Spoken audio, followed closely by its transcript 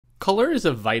Color is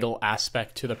a vital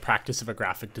aspect to the practice of a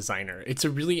graphic designer. It's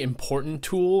a really important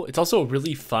tool. It's also a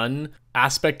really fun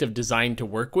aspect of design to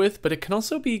work with, but it can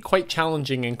also be quite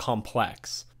challenging and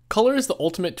complex. Color is the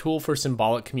ultimate tool for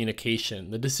symbolic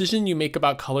communication. The decision you make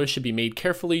about color should be made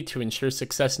carefully to ensure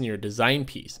success in your design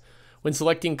piece. When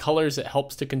selecting colors, it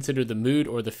helps to consider the mood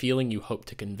or the feeling you hope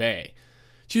to convey.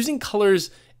 Choosing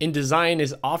colors in design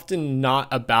is often not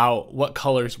about what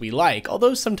colors we like,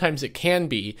 although sometimes it can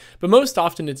be, but most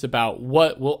often it's about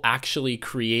what will actually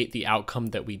create the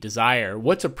outcome that we desire,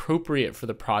 what's appropriate for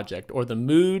the project or the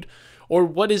mood, or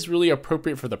what is really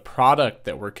appropriate for the product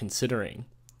that we're considering.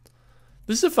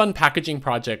 This is a fun packaging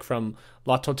project from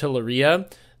La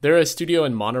Tortilleria. They're a studio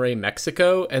in Monterrey,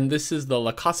 Mexico, and this is the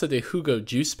La Casa de Jugo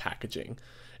juice packaging.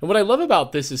 And what I love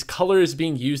about this is color is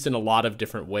being used in a lot of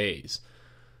different ways.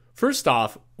 First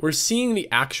off, we're seeing the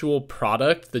actual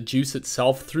product, the juice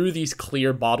itself, through these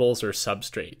clear bottles or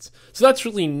substrates. So that's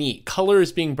really neat. Color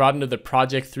is being brought into the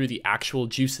project through the actual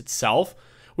juice itself,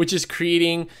 which is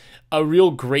creating a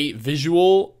real great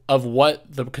visual of what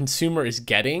the consumer is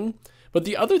getting. But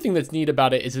the other thing that's neat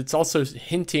about it is it's also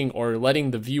hinting or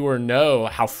letting the viewer know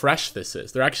how fresh this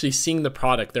is. They're actually seeing the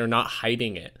product, they're not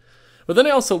hiding it. But then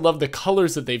I also love the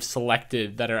colors that they've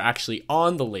selected that are actually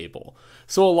on the label.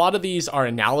 So a lot of these are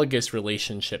analogous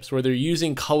relationships where they're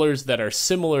using colors that are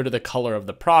similar to the color of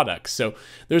the product. So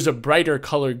there's a brighter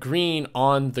color green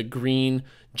on the green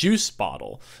juice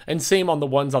bottle, and same on the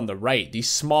ones on the right. These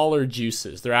smaller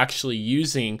juices, they're actually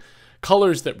using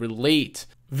colors that relate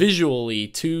visually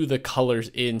to the colors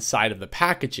inside of the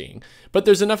packaging, but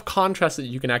there's enough contrast that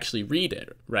you can actually read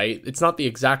it, right? It's not the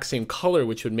exact same color,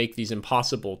 which would make these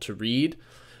impossible to read.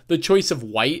 The choice of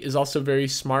white is also very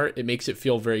smart. It makes it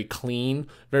feel very clean,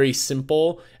 very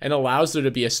simple, and allows there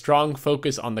to be a strong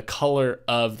focus on the color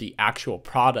of the actual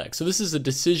product. So this is a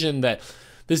decision that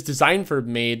this design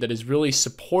firm made that is really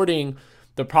supporting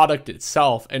the product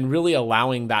itself and really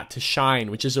allowing that to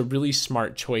shine, which is a really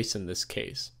smart choice in this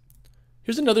case.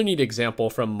 Here's another neat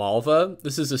example from Malva.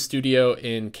 This is a studio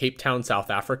in Cape Town, South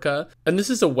Africa. And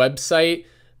this is a website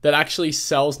that actually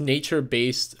sells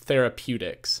nature-based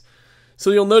therapeutics. So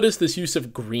you'll notice this use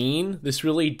of green, this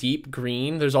really deep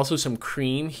green. There's also some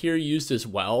cream here used as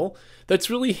well. That's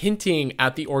really hinting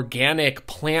at the organic,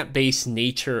 plant-based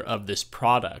nature of this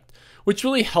product, which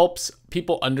really helps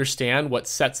people understand what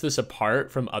sets this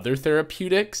apart from other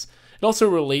therapeutics. It also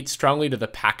relates strongly to the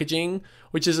packaging,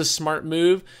 which is a smart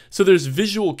move. So there's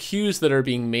visual cues that are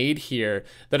being made here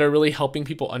that are really helping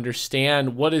people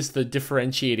understand what is the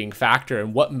differentiating factor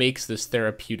and what makes this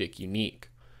therapeutic unique.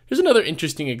 Here's another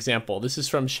interesting example. This is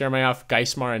from Chermayeff,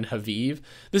 Geismar, and Haviv.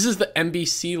 This is the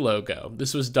MBC logo.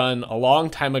 This was done a long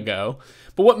time ago.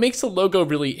 But what makes the logo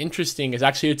really interesting is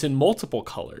actually it's in multiple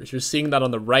colors. You're seeing that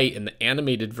on the right in the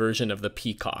animated version of the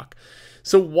peacock.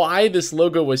 So why this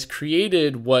logo was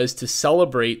created was to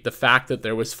celebrate the fact that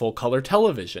there was full color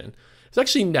television. It was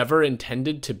actually never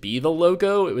intended to be the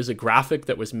logo. It was a graphic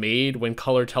that was made when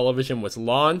color television was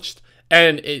launched,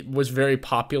 and it was very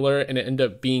popular, and it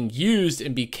ended up being used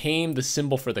and became the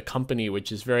symbol for the company,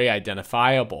 which is very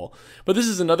identifiable. But this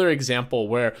is another example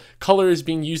where color is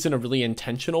being used in a really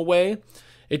intentional way.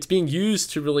 It's being used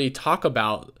to really talk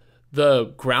about the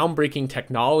groundbreaking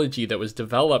technology that was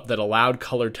developed that allowed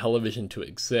color television to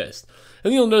exist.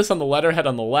 And you'll notice on the letterhead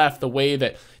on the left, the way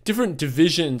that different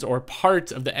divisions or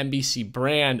parts of the MBC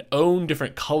brand own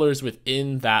different colors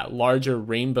within that larger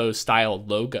rainbow style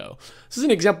logo. This is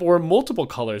an example where multiple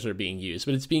colors are being used,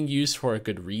 but it's being used for a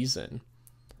good reason.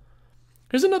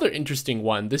 Here's another interesting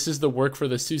one. This is the work for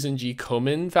the Susan G.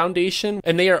 Komen Foundation,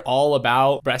 and they are all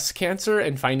about breast cancer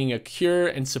and finding a cure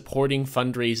and supporting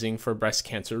fundraising for breast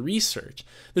cancer research.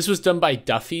 This was done by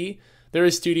Duffy. They're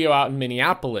a studio out in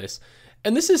Minneapolis,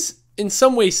 and this is in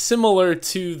some ways similar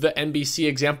to the NBC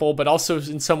example, but also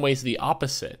in some ways the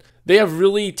opposite. They have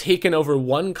really taken over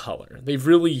one color. They've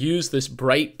really used this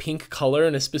bright pink color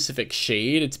in a specific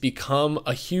shade. It's become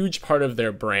a huge part of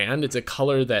their brand. It's a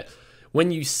color that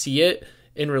when you see it,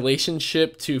 in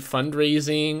relationship to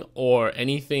fundraising or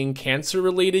anything cancer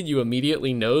related, you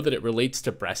immediately know that it relates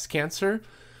to breast cancer.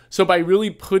 So by really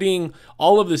putting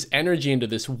all of this energy into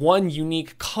this one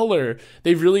unique color,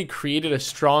 they've really created a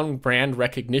strong brand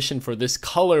recognition for this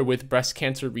color with breast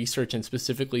cancer research and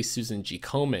specifically Susan G.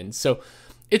 Komen. So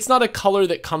it's not a color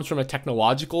that comes from a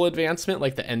technological advancement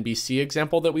like the NBC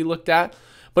example that we looked at,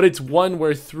 but it's one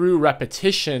where through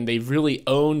repetition, they've really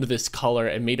owned this color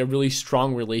and made a really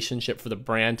strong relationship for the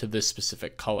brand to this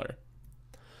specific color.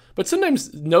 But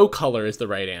sometimes no color is the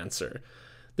right answer.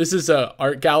 This is an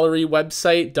art gallery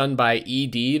website done by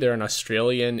ED. They're an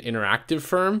Australian interactive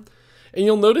firm. And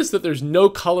you'll notice that there's no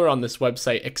color on this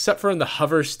website except for in the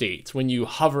hover states when you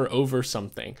hover over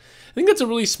something. I think that's a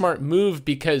really smart move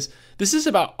because this is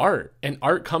about art, and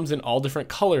art comes in all different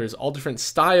colors, all different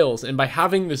styles. And by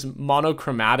having this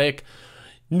monochromatic,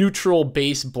 neutral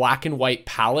base black and white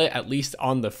palette, at least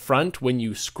on the front when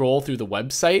you scroll through the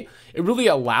website, it really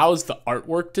allows the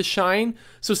artwork to shine.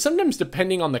 So sometimes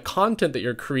depending on the content that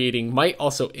you're creating might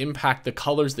also impact the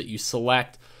colors that you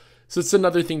select. So it's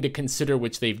another thing to consider,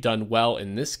 which they've done well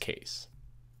in this case.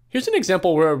 Here's an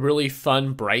example where a really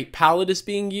fun bright palette is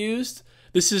being used.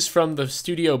 This is from the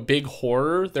studio Big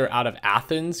Horror. They're out of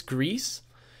Athens, Greece.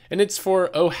 And it's for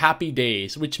Oh Happy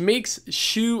Days, which makes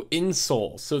shoe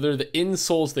insoles. So they're the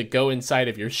insoles that go inside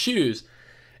of your shoes.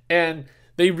 And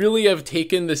they really have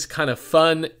taken this kind of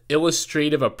fun,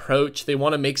 illustrative approach. They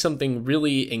want to make something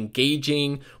really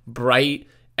engaging, bright,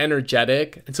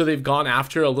 energetic. And so they've gone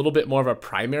after a little bit more of a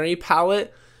primary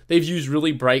palette. They've used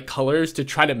really bright colors to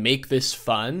try to make this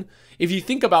fun. If you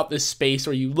think about this space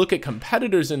or you look at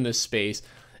competitors in this space,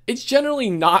 it's generally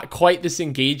not quite this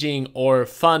engaging or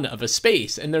fun of a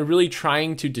space, and they're really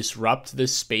trying to disrupt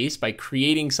this space by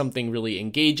creating something really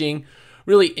engaging,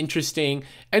 really interesting,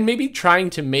 and maybe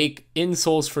trying to make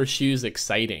insoles for shoes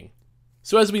exciting.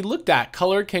 So as we looked at,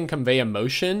 color can convey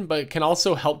emotion, but it can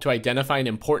also help to identify an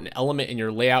important element in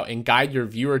your layout and guide your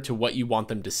viewer to what you want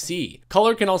them to see.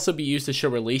 Color can also be used to show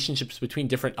relationships between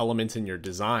different elements in your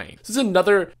design. This is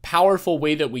another powerful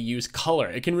way that we use color.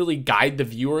 It can really guide the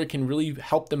viewer. It can really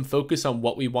help them focus on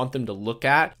what we want them to look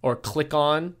at or click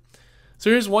on. So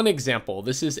here's one example.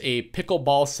 This is a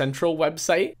Pickleball Central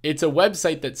website. It's a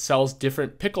website that sells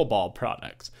different pickleball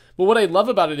products. But what I love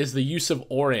about it is the use of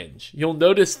orange. You'll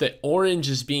notice that orange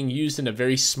is being used in a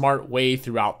very smart way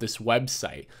throughout this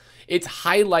website. It's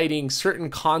highlighting certain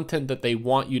content that they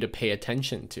want you to pay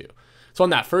attention to. So on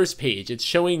that first page, it's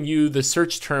showing you the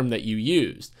search term that you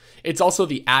used. It's also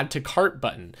the add to cart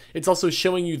button. It's also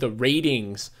showing you the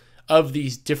ratings of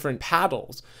these different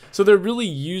paddles. So they're really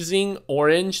using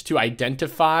orange to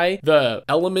identify the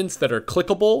elements that are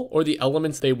clickable or the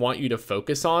elements they want you to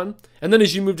focus on. And then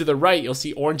as you move to the right, you'll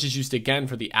see orange is used again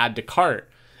for the add to cart.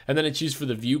 And then it's used for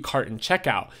the view cart and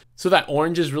checkout. So that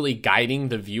orange is really guiding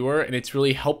the viewer, and it's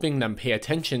really helping them pay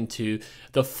attention to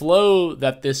the flow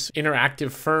that this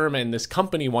interactive firm and this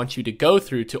company wants you to go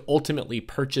through to ultimately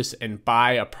purchase and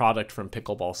buy a product from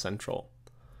Pickleball Central.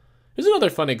 Here's another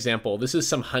fun example. This is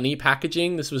some honey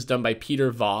packaging. This was done by Peter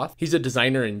Voth. He's a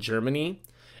designer in Germany.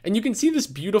 And you can see this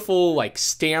beautiful like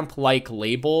stamp-like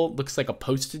label. Looks like a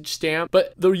postage stamp.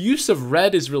 But the use of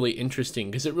red is really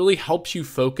interesting because it really helps you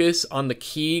focus on the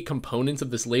key components of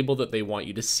this label that they want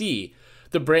you to see.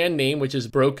 The brand name, which is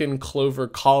Broken Clover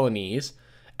Colonies,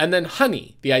 and then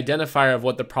honey, the identifier of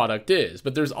what the product is.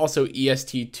 But there's also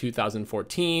EST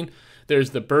 2014.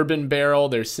 There's the bourbon barrel,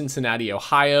 there's Cincinnati,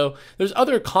 Ohio. There's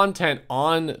other content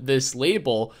on this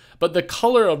label, but the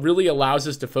color really allows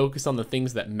us to focus on the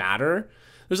things that matter.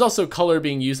 There's also color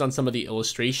being used on some of the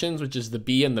illustrations, which is the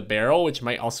bee and the barrel, which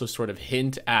might also sort of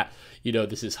hint at,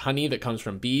 this is honey that comes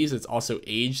from bees. It's also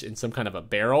aged in some kind of a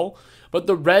barrel. But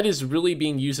the red is really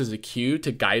being used as a cue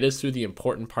to guide us through the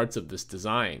important parts of this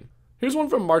design. Here's one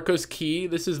from Marcos Key.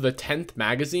 This is the 10th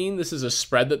magazine. This is a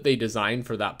spread that they designed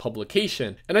for that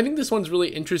publication. And I think this one's really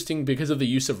interesting because of the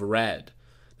use of red.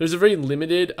 There's a very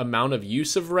limited amount of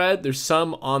use of red. There's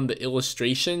some on the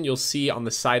illustration you'll see on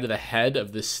the side of the head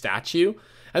of this statue.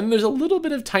 And then there's a little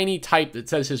bit of tiny type that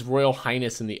says His Royal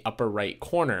Highness in the upper right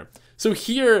corner. So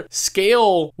here,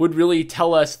 scale would really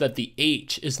tell us that the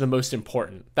H is the most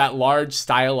important, that large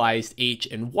stylized H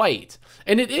in white.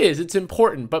 And it is, it's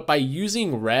important, but by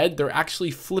using red, they're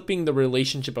actually flipping the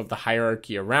relationship of the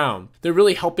hierarchy around. They're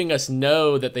really helping us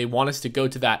know that they want us to go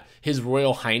to that His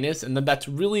Royal Highness, and then that's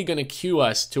really going to cue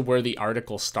us to where the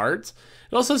article starts.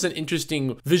 It also has an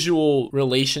interesting visual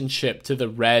relationship to the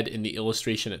red in the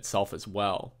illustration itself as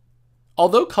well.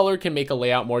 Although color can make a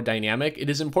layout more dynamic, it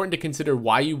is important to consider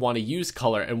why you want to use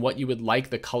color and what you would like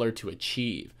the color to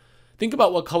achieve. Think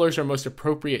about what colors are most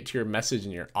appropriate to your message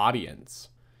and your audience.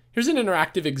 Here's an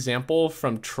interactive example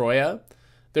from Troya.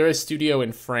 They're a studio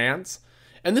in France,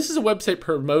 and this is a website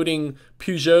promoting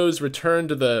Peugeot's return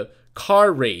to the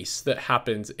car race that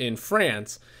happens in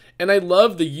France. And I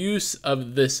love the use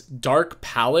of this dark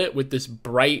palette with this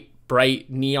bright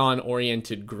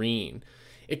neon-oriented green.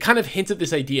 It kind of hints at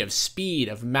this idea of speed,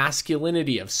 of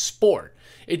masculinity, of sport.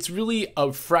 It's really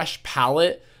a fresh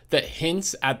palette that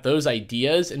hints at those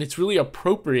ideas, and it's really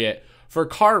appropriate for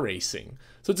car racing.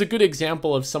 So it's a good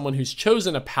example of someone who's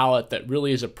chosen a palette that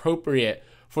really is appropriate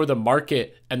for the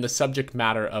market and the subject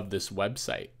matter of this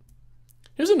website.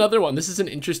 Here's another one. This is an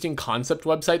interesting concept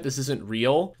website. This isn't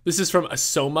real. This is from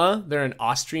Asoma. They're an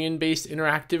Austrian-based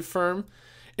interactive firm.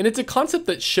 And it's a concept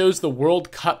that shows the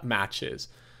World Cup matches.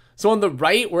 So on the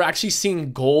right, we're actually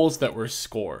seeing goals that were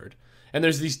scored. And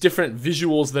there's these different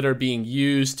visuals that are being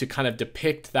used to kind of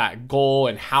depict that goal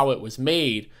and how it was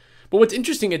made. But what's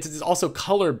interesting is it's also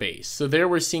color-based. So there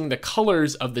we're seeing the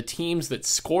colors of the teams that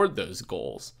scored those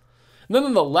goals. And then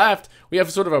on the left, we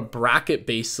have sort of a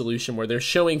bracket-based solution where they're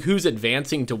showing who's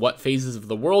advancing to what phases of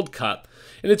the World Cup.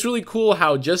 And it's really cool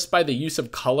how just by the use of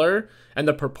color and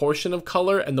the proportion of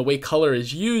color and the way color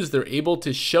is used, they're able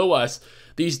to show us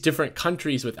these different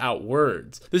countries without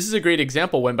words. This is a great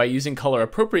example when by using color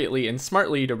appropriately and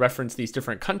smartly to reference these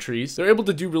different countries, they're able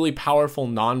to do really powerful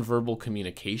nonverbal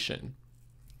communication.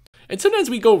 And sometimes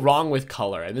we go wrong with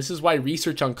color, and this is why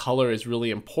research on color is really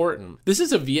important. This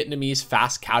is a Vietnamese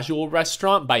fast casual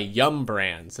restaurant by Yum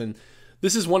Brands, and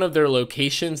this is one of their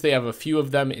locations. They have a few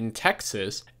of them in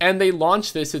Texas, and they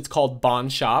launched this. It's called Bon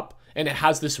Shop, and it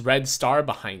has this red star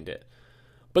behind it.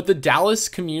 But the Dallas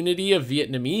community of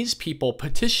Vietnamese people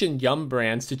petitioned Yum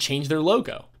Brands to change their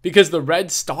logo because the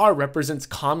red star represents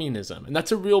communism, and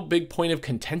that's a real big point of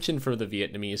contention for the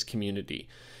Vietnamese community.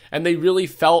 And they really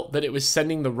felt that it was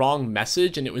sending the wrong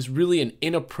message, and it was really an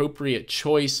inappropriate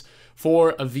choice for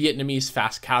a Vietnamese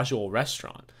fast casual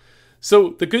restaurant.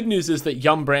 So the good news is that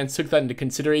Yum Brands took that into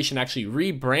consideration, actually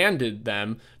rebranded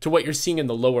them to what you're seeing in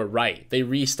the lower right. They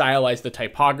restylized the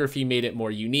typography, made it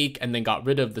more unique, and then got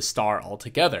rid of the star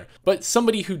altogether. But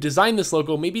somebody who designed this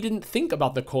logo maybe didn't think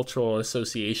about the cultural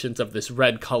associations of this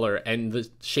red color and the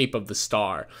shape of the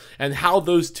star, and how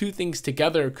those two things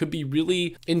together could be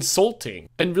really insulting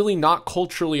and really not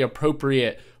culturally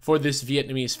appropriate for this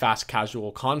Vietnamese fast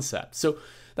casual concept. So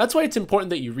that's why it's important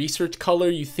that you research color,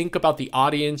 you think about the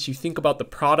audience, you think about the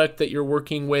product that you're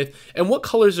working with, and what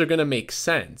colors are going to make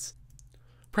sense.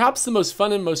 Perhaps the most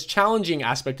fun and most challenging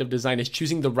aspect of design is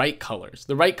choosing the right colors.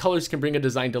 The right colors can bring a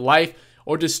design to life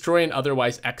or destroy an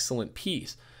otherwise excellent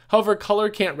piece. However, color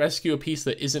can't rescue a piece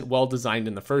that isn't well designed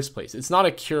in the first place. It's not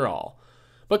a cure-all.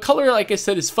 But color, like I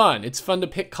said, is fun. It's fun to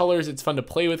pick colors, it's fun to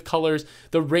play with colors.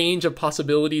 The range of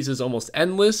possibilities is almost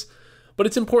endless. But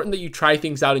it's important that you try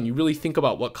things out and you really think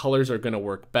about what colors are going to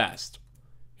work best.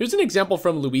 Here's an example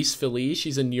from Louise Philly.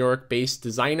 She's a New York-based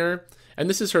designer, and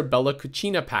this is her Bella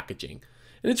Cucina packaging.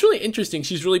 And it's really interesting.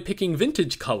 She's really picking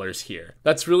vintage colors here.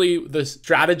 That's really the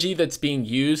strategy that's being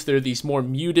used. There are these more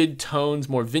muted tones,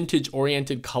 more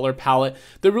vintage-oriented color palette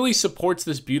that really supports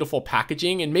this beautiful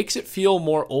packaging and makes it feel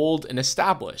more old and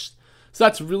established. So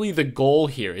that's really the goal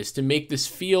here, is to make this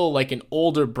feel like an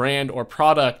older brand or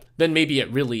product than maybe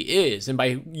it really is. And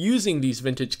by using these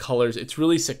vintage colors, it's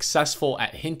really successful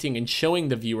at hinting and showing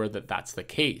the viewer that that's the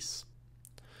case.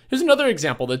 Here's another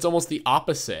example that's almost the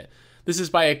opposite. This is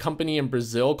by a company in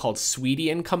Brazil called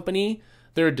Sweetie & Company.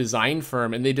 They're a design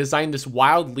firm, and they designed this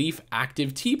wild leaf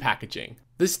active tea packaging.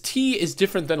 This tea is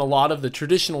different than a lot of the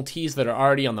traditional teas that are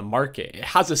already on the market. It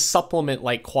has a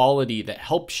supplement-like quality that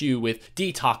helps you with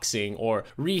detoxing or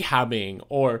rehabbing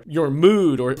or your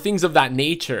mood or things of that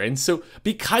nature. And so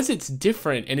because it's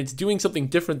different and it's doing something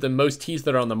different than most teas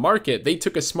that are on the market, they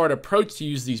took a smart approach to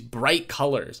use these bright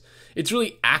colors. It's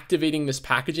really activating this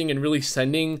packaging and really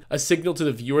sending a signal to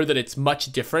the viewer that it's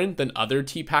much different than other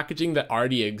tea packaging that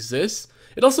already exists.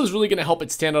 It also is really going to help it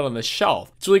stand out on the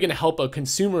shelf. It's really going to help a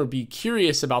consumer be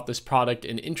curious about this product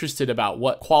and interested about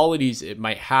what qualities it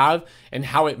might have and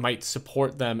how it might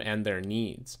support them and their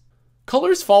needs.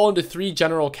 Colors fall into three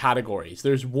general categories.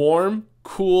 There's warm,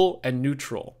 cool, and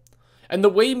neutral. And the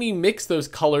way we mix those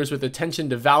colors with attention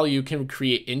to value can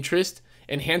create interest,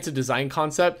 enhance a design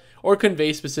concept, or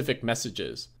convey specific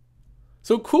messages.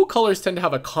 So cool colors tend to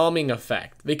have a calming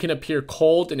effect. They can appear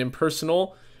cold and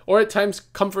impersonal, or at times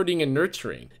comforting and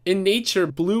nurturing. In nature,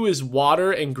 blue is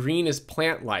water and green is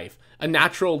plant life, a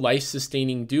natural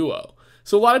life-sustaining duo.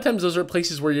 So a lot of times those are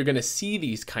places where you're going to see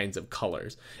these kinds of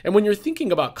colors. And when you're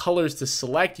thinking about colors to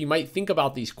select, you might think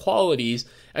about these qualities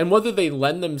and whether they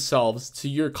lend themselves to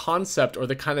your concept or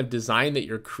the kind of design that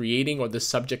you're creating or the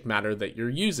subject matter that you're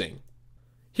using.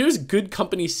 Here's Good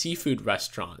Company Seafood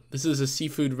Restaurant. This is a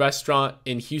seafood restaurant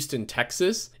in Houston,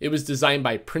 Texas. It was designed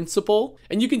by Principal,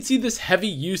 and you can see this heavy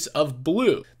use of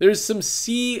blue. There's some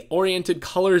sea-oriented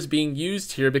colors being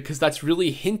used here because that's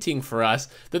really hinting for us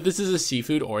that this is a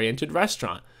seafood-oriented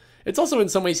restaurant. It's also in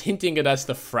some ways hinting at us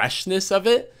the freshness of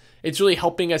it. It's really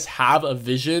helping us have a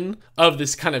vision of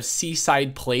this kind of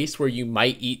seaside place where you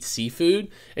might eat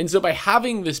seafood. And so by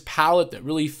having this palette that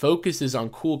really focuses on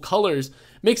cool colors,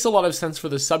 makes a lot of sense for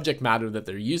the subject matter that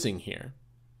they're using here.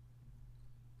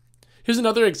 Here's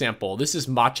another example. This is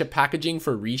matcha packaging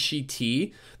for Rishi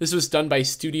Tea. This was done by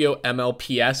Studio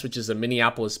MLPS, which is a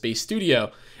Minneapolis-based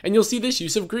studio. And you'll see this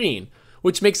use of green,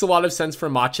 which makes a lot of sense for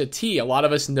matcha tea. A lot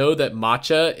of us know that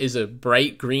matcha is a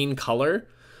bright green color.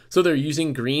 So they're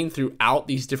using green throughout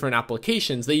these different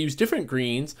applications. They use different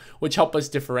greens, which help us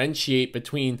differentiate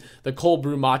between the cold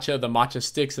brew matcha, the matcha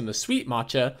sticks, and the sweet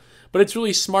matcha. But it's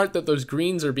really smart that those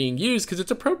greens are being used because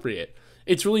it's appropriate.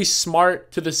 It's really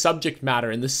smart to the subject matter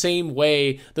in the same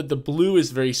way that the blue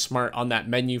is very smart on that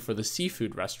menu for the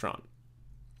seafood restaurant.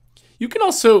 You can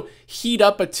also heat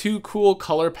up a too cool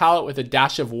color palette with a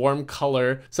dash of warm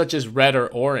color, such as red or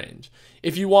orange.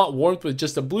 If you want warmth with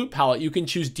just a blue palette, you can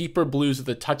choose deeper blues with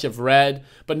a touch of red,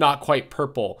 but not quite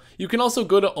purple. You can also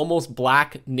go to almost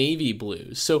black navy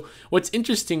blues. So what's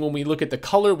interesting when we look at the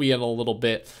color wheel a little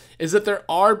bit is that there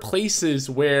are places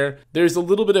where there's a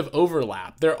little bit of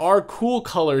overlap. There are cool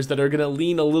colors that are going to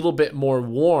lean a little bit more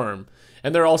warm.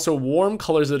 And there are also warm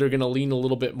colors that are going to lean a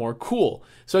little bit more cool.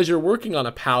 So as you're working on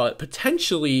a palette,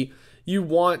 potentially you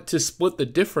want to split the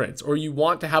difference, or you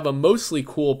want to have a mostly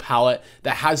cool palette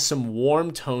that has some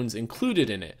warm tones included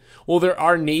in it. Well, there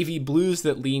are navy blues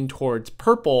that lean towards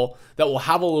purple that will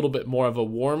have a little bit more of a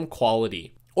warm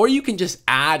quality. Or you can just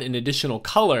add an additional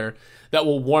color that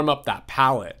will warm up that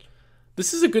palette.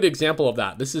 This is a good example of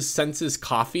that. This is Senses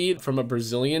Coffee from a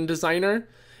Brazilian designer.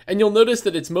 And you'll notice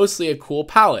that it's mostly a cool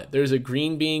palette. There's a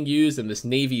green being used and this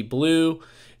navy blue.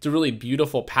 It's a really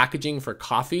beautiful packaging for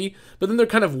coffee, but then they're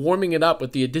kind of warming it up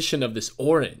with the addition of this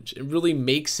orange. It really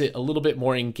makes it a little bit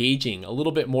more engaging, a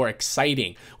little bit more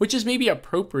exciting, which is maybe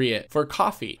appropriate for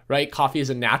coffee, right? Coffee is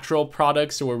a natural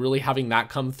product, so we're really having that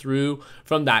come through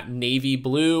from that navy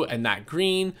blue and that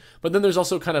green. But then there's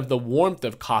also kind of the warmth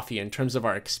of coffee in terms of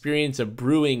our experience of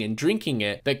brewing and drinking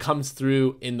it that comes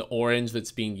through in the orange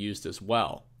that's being used as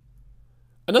well.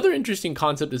 Another interesting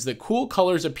concept is that cool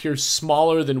colors appear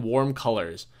smaller than warm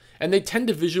colors, and they tend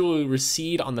to visually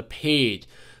recede on the page.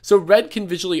 So red can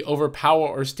visually overpower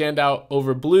or stand out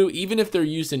over blue, even if they're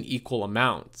used in equal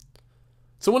amounts.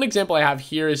 So one example I have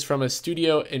here is from a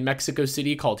studio in Mexico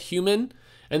City called Human,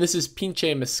 and this is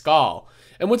Pinche Mezcal.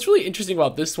 And what's really interesting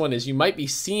about this one is you might be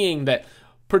seeing that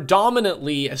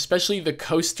predominantly, especially the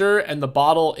coaster and the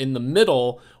bottle in the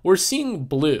middle, we're seeing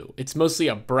blue. It's mostly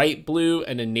a bright blue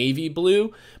and a navy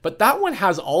blue, but that one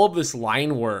has all of this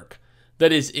line work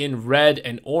that is in red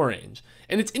and orange.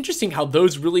 And it's interesting how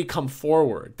those really come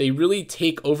forward. They really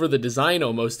take over the design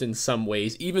almost in some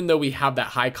ways, even though we have that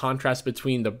high contrast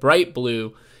between the bright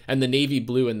blue and the navy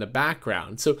blue in the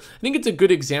background. So I think it's a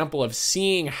good example of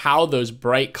seeing how those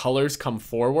bright colors come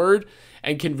forward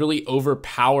and can really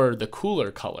overpower the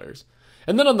cooler colors.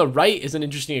 And then on the right is an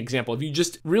interesting example. If you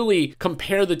just really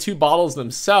compare the two bottles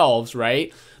themselves,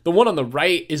 right? The one on the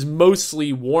right is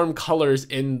mostly warm colors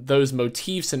in those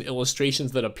motifs and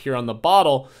illustrations that appear on the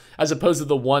bottle, as opposed to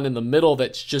the one in the middle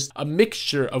that's just a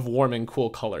mixture of warm and cool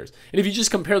colors. And if you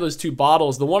just compare those two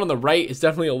bottles, the one on the right is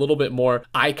definitely a little bit more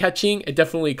eye-catching. It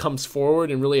definitely comes forward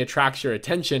and really attracts your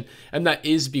attention, and that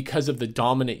is because of the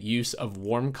dominant use of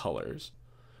warm colors.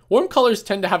 Warm colors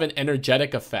tend to have an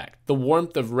energetic effect. The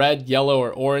warmth of red, yellow,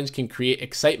 or orange can create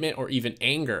excitement or even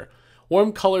anger.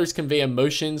 Warm colors convey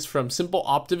emotions from simple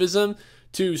optimism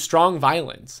to strong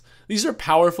violence. These are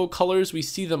powerful colors. We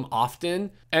see them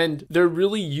often, and they're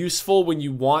really useful when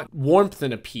you want warmth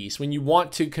in a piece, when you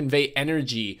want to convey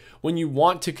energy, when you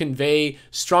want to convey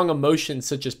strong emotions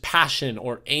such as passion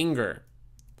or anger.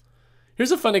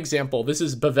 Here's a fun example. This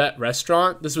is Bavette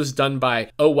Restaurant. This was done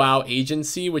by Oh Wow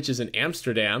Agency, which is in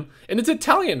Amsterdam, and it's an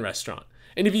Italian restaurant.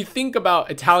 And if you think about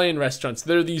Italian restaurants,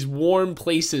 they're these warm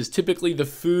places. Typically the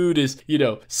food is,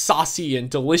 saucy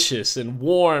and delicious and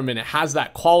warm, and it has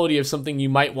that quality of something you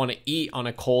might want to eat on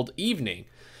a cold evening.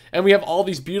 And we have all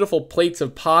these beautiful plates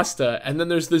of pasta, and then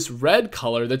there's this red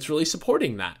color that's really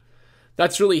supporting that.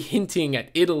 That's really hinting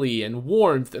at Italy and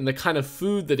warmth and the kind of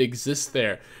food that exists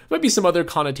there. There might be some other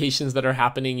connotations that are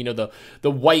happening,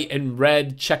 the white and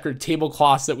red checkered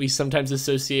tablecloths that we sometimes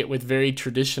associate with very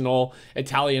traditional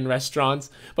Italian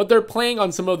restaurants. But they're playing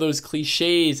on some of those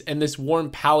cliches, and this warm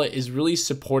palette is really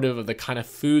supportive of the kind of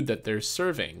food that they're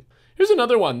serving. Here's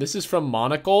another one. This is from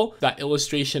Monocle, that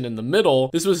illustration in the middle.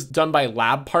 This was done by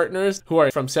Lab Partners, who are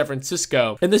from San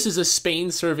Francisco. And this is a Spain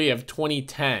survey of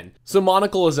 2010. So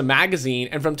Monocle is a magazine,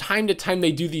 and from time to time,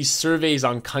 they do these surveys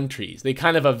on countries. They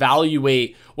kind of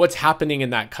evaluate what's happening in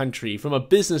that country from a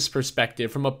business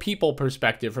perspective, from a people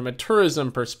perspective, from a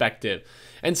tourism perspective.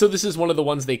 And so this is one of the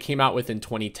ones they came out with in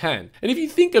 2010. And if you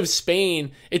think of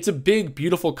Spain, it's a big,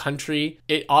 beautiful country.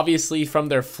 It obviously from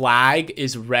their flag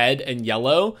is red and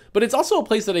yellow, but it's also a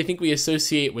place that I think we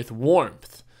associate with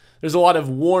warmth. There's a lot of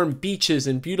warm beaches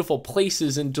and beautiful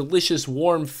places and delicious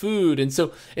warm food. And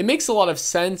so it makes a lot of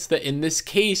sense that in this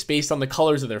case, based on the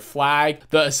colors of their flag,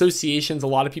 the associations a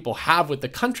lot of people have with the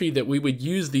country, that we would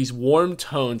use these warm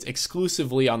tones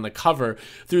exclusively on the cover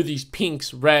through these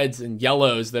pinks, reds, and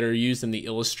yellows that are used in the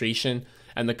illustration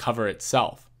and the cover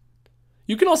itself.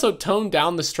 You can also tone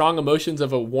down the strong emotions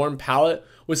of a warm palette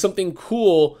with something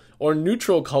cool or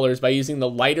neutral colors by using the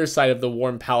lighter side of the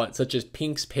warm palette, such as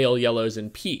pinks, pale yellows,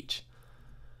 and peach.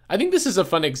 I think this is a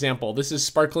fun example. This is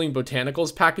Sparkling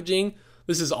Botanicals packaging.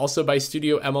 This is also by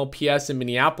Studio MLPS in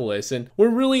Minneapolis, and we're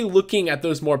really looking at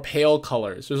those more pale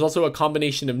colors. There's also a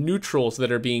combination of neutrals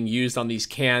that are being used on these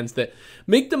cans that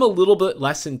make them a little bit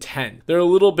less intense. They're a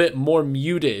little bit more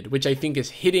muted, which I think is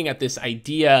hitting at this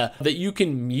idea that you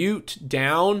can mute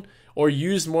down or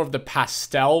use more of the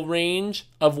pastel range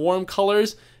of warm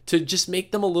colors to just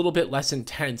make them a little bit less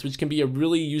intense, which can be a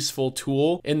really useful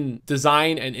tool in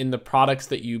design and in the products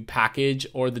that you package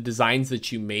or the designs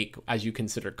that you make as you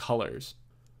consider colors.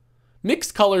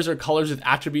 Mixed colors are colors with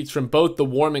attributes from both the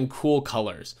warm and cool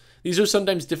colors. These are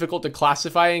sometimes difficult to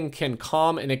classify and can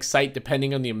calm and excite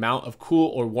depending on the amount of cool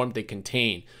or warmth they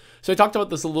contain. So I talked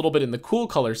about this a little bit in the cool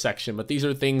color section, but these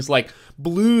are things like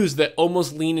blues that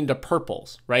almost lean into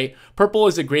purples, right? Purple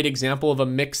is a great example of a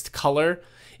mixed color.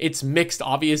 It's mixed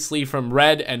obviously from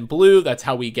red and blue. That's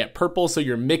how we get purple. So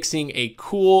you're mixing a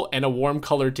cool and a warm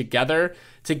color together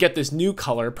to get this new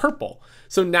color, purple.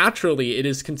 So naturally it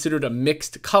is considered a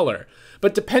mixed color,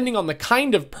 but depending on the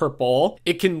kind of purple,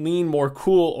 it can lean more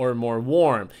cool or more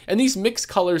warm. And these mixed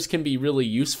colors can be really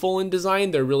useful in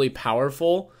design. They're really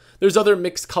powerful. There's other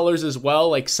mixed colors as well,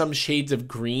 like some shades of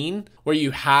green, where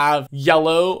you have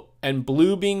yellow and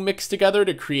blue being mixed together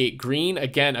to create green.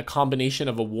 Again, a combination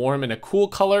of a warm and a cool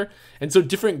color. And so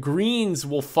different greens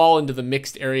will fall into the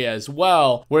mixed area as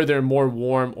well, where they're more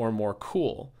warm or more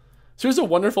cool. So here's a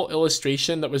wonderful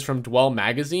illustration that was from Dwell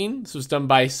Magazine. This was done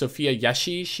by Sophia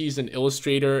Yeshi. She's an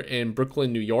illustrator in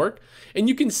Brooklyn, New York. And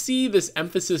you can see this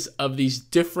emphasis of these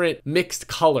different mixed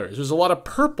colors. There's a lot of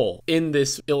purple in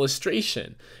this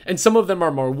illustration. And some of them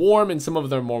are more warm and some of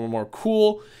them are more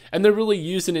cool. And they're really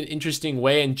used in an interesting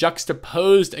way and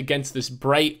juxtaposed against this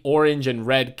bright orange and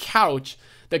red couch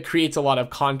that creates a lot of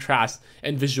contrast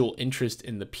and visual interest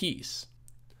in the piece.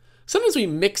 Sometimes we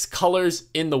mix colors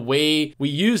in the way we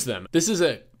use them. This is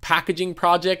a packaging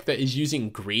project that is using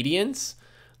gradients.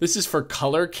 This is for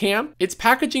Color Camp. It's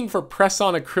packaging for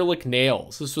press-on acrylic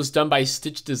nails. This was done by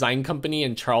Stitch Design Company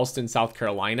in Charleston, South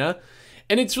Carolina.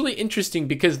 And it's really interesting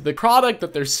because the product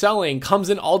that they're selling comes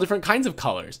in all different kinds of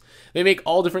colors. They make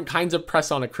all different kinds of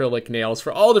press-on acrylic nails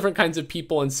for all different kinds of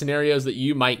people and scenarios that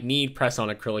you might need press-on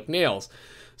acrylic nails.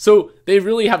 So they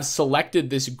really have selected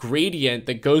this gradient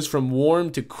that goes from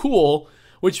warm to cool,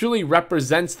 which really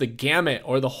represents the gamut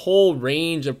or the whole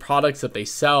range of products that they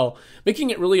sell, making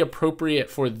it really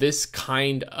appropriate for this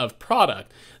kind of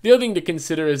product. The other thing to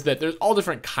consider is that there's all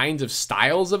different kinds of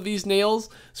styles of these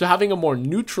nails, so having a more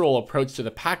neutral approach to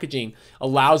the packaging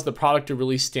allows the product to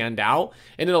really stand out,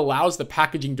 and it allows the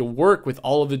packaging to work with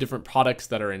all of the different products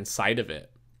that are inside of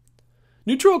it.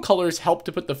 Neutral colors help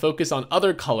to put the focus on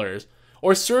other colors,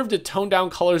 or serve to tone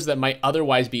down colors that might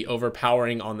otherwise be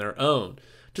overpowering on their own.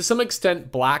 To some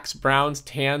extent, blacks, browns,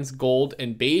 tans, gold,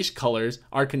 and beige colors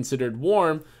are considered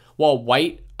warm, while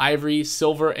white, ivory,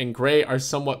 silver, and gray are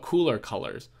somewhat cooler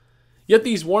colors. Yet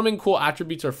these warm and cool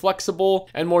attributes are flexible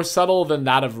and more subtle than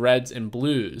that of reds and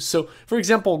blues. So for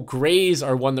example, grays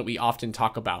are one that we often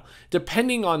talk about.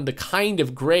 Depending on the kind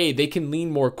of gray, they can lean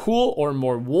more cool or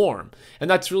more warm. And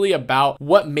that's really about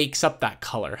what makes up that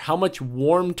color, how much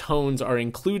warm tones are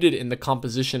included in the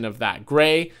composition of that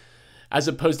gray, as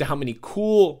opposed to how many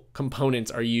cool components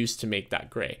are used to make that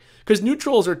gray. Because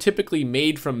neutrals are typically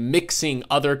made from mixing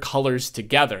other colors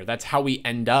together. That's how we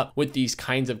end up with these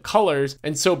kinds of colors.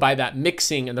 And so by that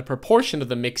mixing and the proportion of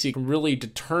the mix, you can really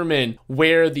determine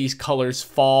where these colors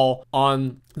fall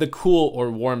on the cool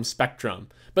or warm spectrum.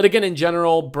 But again, in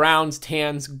general, browns,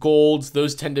 tans, golds,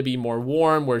 those tend to be more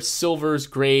warm, where silvers,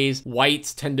 grays,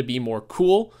 whites tend to be more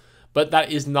cool. But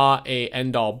that is not a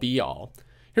end-all be-all.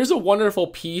 Here's a wonderful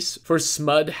piece for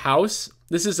Smud House.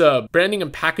 This is a branding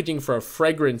and packaging for a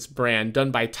fragrance brand done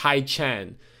by Tai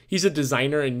Chen. He's a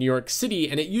designer in New York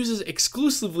City, and it uses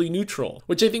exclusively neutral,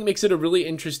 which I think makes it a really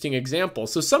interesting example.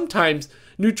 So sometimes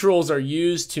neutrals are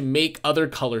used to make other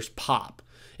colors pop.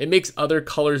 It makes other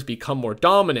colors become more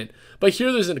dominant. But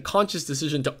here there's a conscious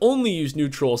decision to only use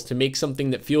neutrals to make something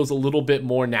that feels a little bit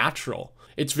more natural.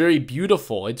 It's very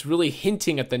beautiful. It's really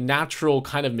hinting at the natural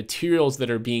kind of materials that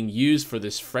are being used for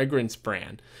this fragrance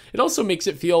brand. It also makes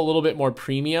it feel a little bit more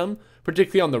premium,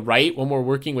 particularly on the right when we're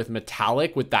working with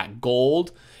metallic with that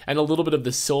gold and a little bit of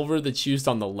the silver that's used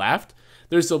on the left.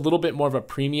 There's a little bit more of a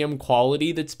premium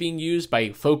quality that's being used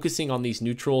by focusing on these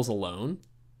neutrals alone.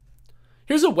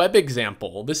 Here's a web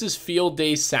example. This is Field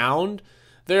Day Sound.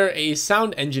 They're a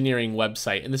sound engineering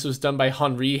website, and this was done by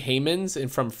Henri Heymans and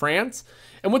from France.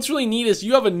 And what's really neat is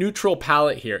you have a neutral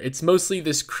palette here. It's mostly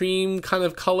this cream kind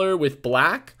of color with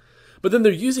black, but then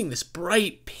they're using this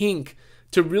bright pink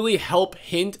to really help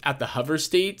hint at the hover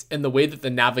state and the way that the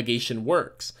navigation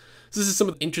works. So this is some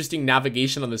of the interesting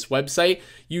navigation on this website.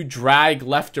 You drag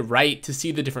left to right to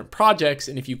see the different projects,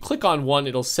 and if you click on one,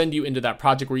 it'll send you into that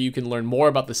project where you can learn more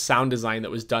about the sound design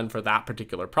that was done for that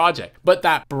particular project. But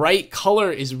that bright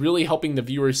color is really helping the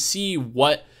viewers see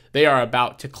what they are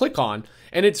about to click on,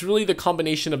 and it's really the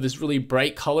combination of this really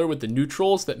bright color with the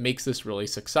neutrals that makes this really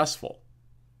successful.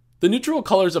 The neutral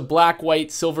colors of black,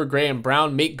 white, silver, gray, and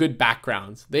brown make good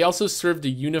backgrounds. They also serve to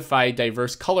unify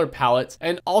diverse color palettes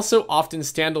and also often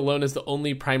stand alone as the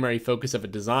only primary focus of a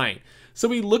design. So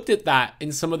we looked at that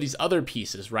in some of these other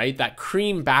pieces, right? That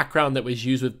cream background that was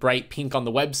used with bright pink on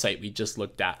the website we just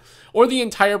looked at, or the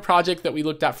entire project that we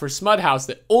looked at for Smud House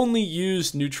that only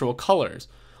used neutral colors.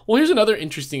 Well, here's another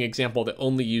interesting example that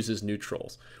only uses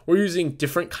neutrals. We're using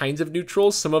different kinds of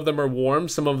neutrals. Some of them are warm,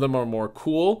 some of them are more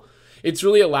cool. It's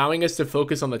really allowing us to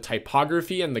focus on the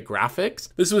typography and the graphics.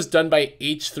 This was done by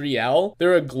H3L.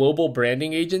 They're a global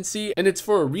branding agency, and it's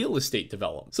for a real estate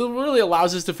development. So it really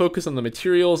allows us to focus on the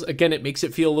materials. Again, it makes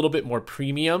it feel a little bit more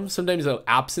premium. Sometimes the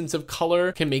absence of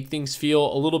color can make things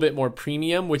feel a little bit more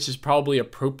premium, which is probably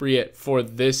appropriate for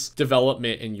this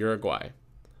development in Uruguay.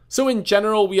 So in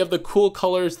general, we have the cool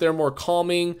colors. They're more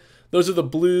calming. Those are the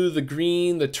blue, the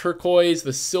green, the turquoise,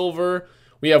 the silver.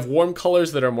 We have warm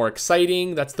colors that are more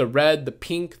exciting. That's the red, the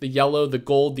pink, the yellow, the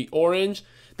gold, the orange.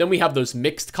 Then we have those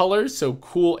mixed colors, so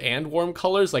cool and warm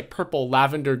colors like purple,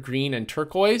 lavender, green, and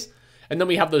turquoise. And then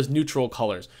we have those neutral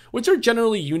colors, which are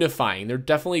generally unifying. They're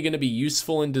definitely going to be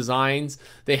useful in designs.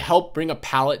 They help bring a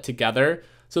palette together.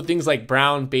 So things like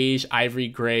brown, beige, ivory,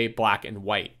 gray, black, and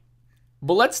white.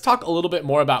 But let's talk a little bit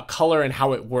more about color and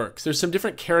how it works. There's some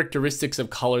different characteristics of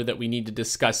color that we need to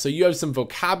discuss, so you have some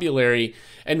vocabulary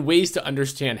and ways to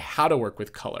understand how to work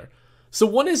with color. So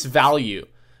one is value.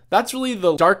 That's really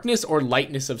the darkness or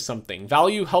lightness of something.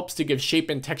 Value helps to give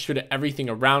shape and texture to everything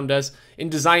around us.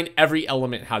 In design, every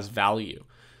element has value.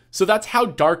 So that's how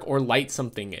dark or light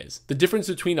something is. The difference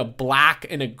between a black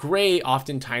and a gray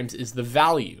oftentimes is the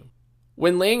value.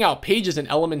 When laying out pages, an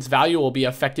element's value will be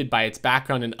affected by its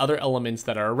background and other elements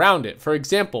that are around it. For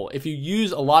example, if you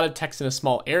use a lot of text in a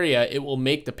small area, it will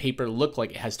make the paper look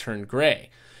like it has turned gray.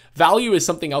 Value is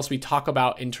something else we talk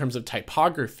about in terms of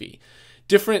typography.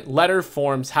 Different letter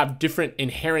forms have different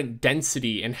inherent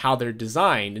density in how they're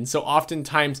designed. And so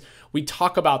oftentimes we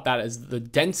talk about that as the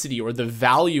density or the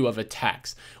value of a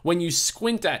text. When you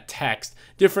squint at text,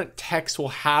 different texts will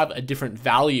have a different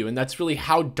value, and that's really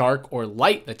how dark or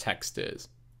light the text is.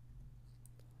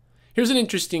 Here's an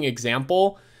interesting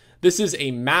example. This is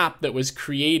a map that was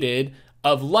created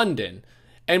of London,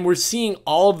 and we're seeing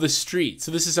all of the streets.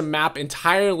 So this is a map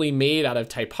entirely made out of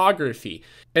typography.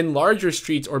 And larger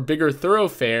streets or bigger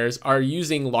thoroughfares are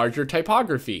using larger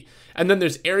typography. And then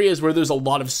there's areas where there's a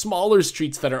lot of smaller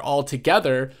streets that are all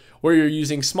together where you're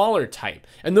using smaller type.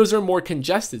 And those are more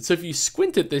congested. So if you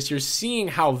squint at this, you're seeing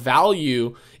how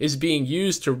value is being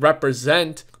used to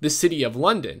represent the city of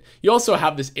London. You also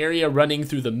have this area running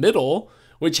through the middle,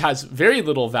 which has very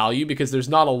little value because there's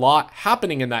not a lot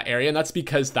happening in that area. And that's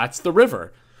because that's the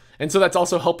river. And so that's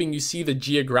also helping you see the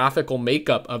geographical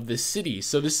makeup of the city.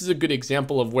 So this is a good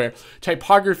example of where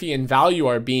typography and value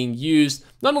are being used,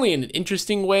 not only in an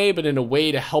interesting way, but in a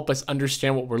way to help us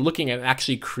understand what we're looking at and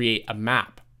actually create a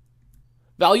map.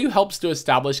 Value helps to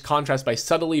establish contrast by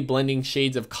subtly blending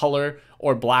shades of color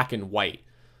or black and white.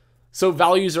 So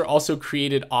values are also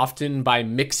created often by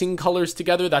mixing colors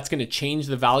together. That's going to change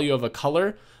the value of a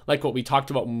color, like what we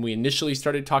talked about when we initially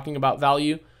started talking about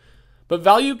value. But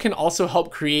value can also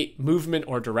help create movement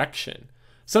or direction.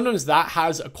 Sometimes that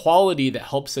has a quality that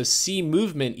helps us see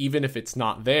movement even if it's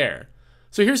not there.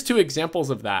 So here's two examples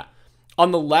of that.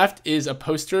 On the left is a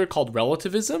poster called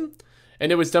Relativism,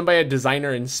 and it was done by a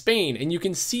designer in Spain. And you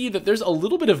can see that there's a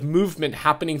little bit of movement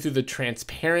happening through the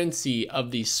transparency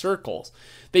of these circles.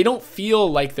 They don't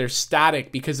feel like they're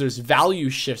static because there's value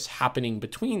shifts happening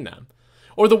between them.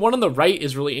 Or the one on the right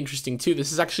is really interesting too.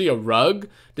 This is actually a rug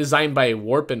designed by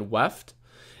Warp and Weft.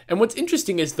 And what's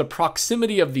interesting is the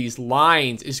proximity of these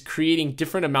lines is creating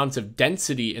different amounts of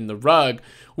density in the rug,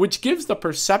 which gives the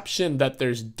perception that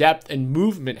there's depth and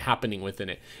movement happening within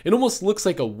it. It almost looks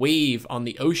like a wave on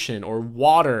the ocean or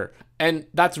water. And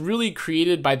that's really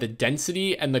created by the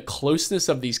density and the closeness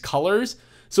of these colors.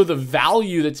 So the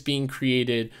value that's being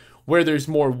created where there's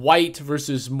more white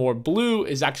versus more blue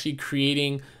is actually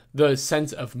creating the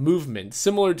sense of movement,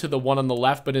 similar to the one on the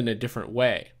left, but in a different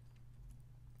way.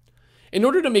 In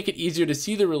order to make it easier to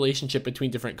see the relationship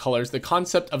between different colors, the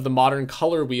concept of the modern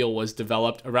color wheel was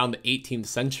developed around the 18th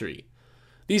century.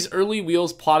 These early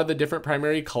wheels plotted the different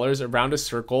primary colors around a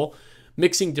circle,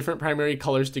 mixing different primary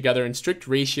colors together in strict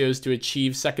ratios to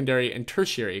achieve secondary and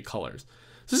tertiary colors.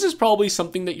 So this is probably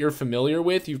something that you're familiar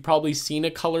with. You've probably seen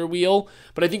a color wheel,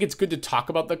 but I think it's good to talk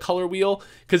about the color wheel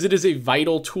because it is a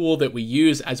vital tool that we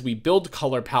use as we build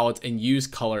color palettes and use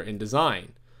color in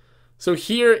design. So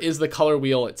here is the color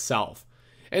wheel itself.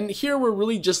 And here we're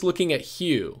really just looking at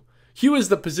hue. Hue is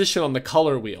the position on the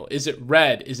color wheel. Is it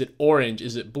red? Is it orange?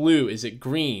 Is it blue? Is it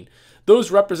green?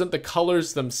 Those represent the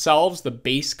colors themselves, the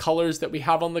base colors that we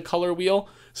have on the color wheel.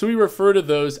 So we refer to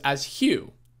those as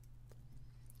hue.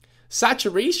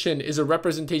 Saturation is a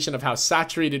representation of how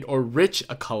saturated or rich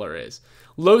a color is.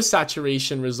 Low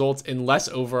saturation results in less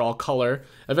overall color,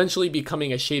 eventually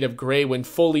becoming a shade of gray when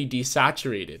fully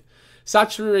desaturated.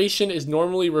 Saturation is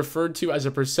normally referred to as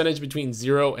a percentage between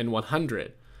 0 and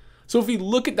 100. So if we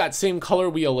look at that same color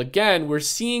wheel again, we're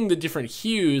seeing the different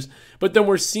hues, but then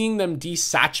we're seeing them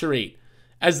desaturate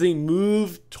as they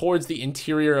move towards the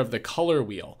interior of the color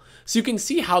wheel. So you can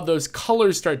see how those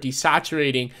colors start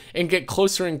desaturating and get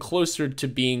closer and closer to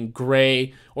being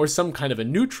gray or some kind of a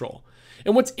neutral.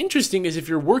 And what's interesting is if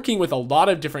you're working with a lot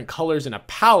of different colors in a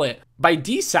palette, by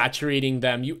desaturating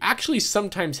them, you actually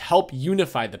sometimes help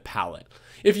unify the palette.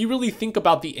 If you really think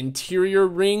about the interior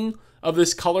ring of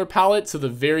this color palette, so the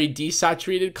very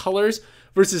desaturated colors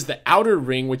versus the outer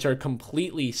ring, which are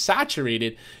completely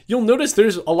saturated, you'll notice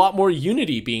there's a lot more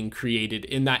unity being created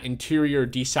in that interior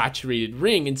desaturated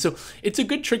ring. And so it's a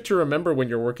good trick to remember when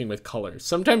you're working with colors.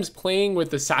 Sometimes playing with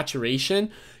the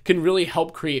saturation can really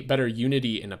help create better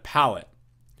unity in a palette.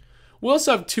 We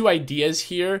also have two ideas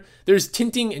here. There's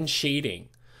tinting and shading.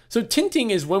 So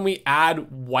tinting is when we add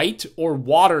white or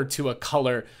water to a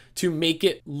color to make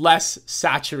it less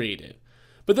saturated.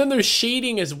 But then there's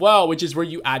shading as well, which is where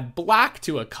you add black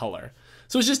to a color.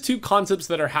 So it's just two concepts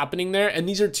that are happening there. And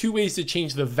these are two ways to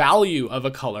change the value of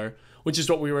a color, which is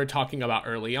what we were talking about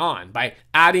early on. By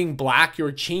adding black,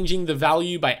 you're changing the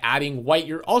value. By adding white,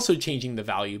 you're also changing the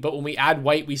value. But when we add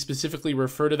white, we specifically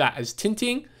refer to that as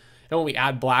tinting. And when we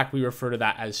add black, we refer to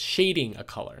that as shading a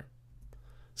color.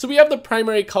 So we have the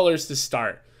primary colors to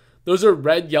start. Those are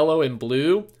red, yellow, and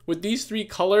blue. With these three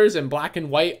colors and black and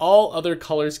white, all other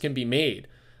colors can be made.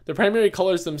 The primary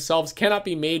colors themselves cannot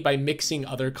be made by mixing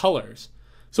other colors.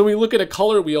 So when we look at a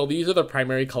color wheel, these are the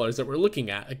primary colors that we're looking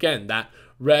at. Again, that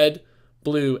red,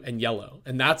 blue, and yellow.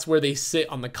 And that's where they sit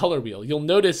on the color wheel. You'll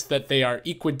notice that they are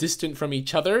equidistant from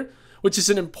each other, which is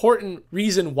an important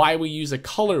reason why we use a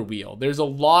color wheel. There's a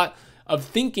lot of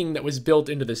thinking that was built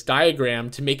into this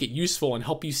diagram to make it useful and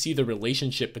help you see the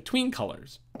relationship between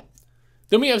colors.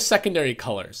 Then we have secondary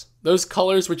colors. Those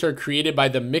colors which are created by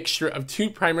the mixture of two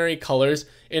primary colors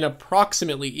in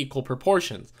approximately equal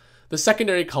proportions. The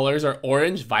secondary colors are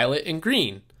orange, violet, and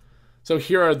green. So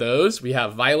here are those. We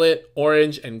have violet,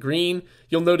 orange, and green.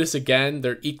 You'll notice again,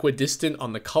 they're equidistant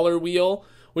on the color wheel,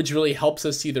 which really helps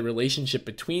us see the relationship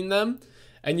between them.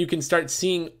 And you can start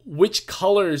seeing which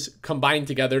colors combine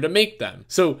together to make them.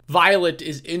 So violet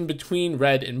is in between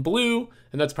red and blue,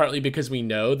 and that's partly because we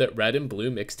know that red and blue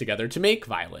mix together to make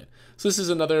violet. So this is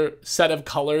another set of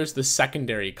colors, the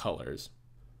secondary colors.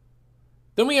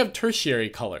 Then we have tertiary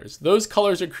colors. Those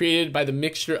colors are created by the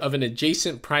mixture of an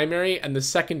adjacent primary and the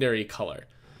secondary color.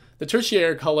 The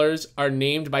tertiary colors are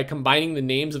named by combining the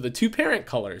names of the two parent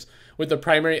colors with the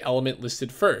primary element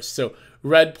listed first. So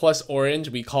red plus orange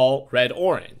we call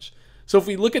red-orange. So if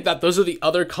we look at that, those are the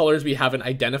other colors we haven't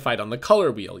identified on the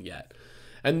color wheel yet.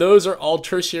 And those are all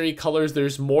tertiary colors.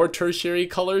 There's more tertiary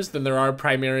colors than there are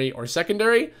primary or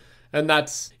secondary. And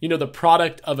that's, the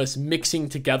product of us mixing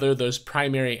together those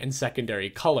primary and secondary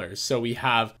colors. So we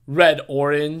have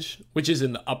red-orange, which is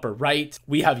in the upper right.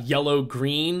 We have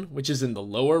yellow-green, which is in the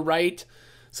lower right.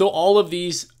 So all of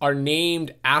these are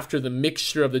named after the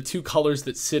mixture of the two colors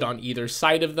that sit on either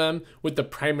side of them, with the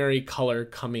primary color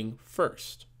coming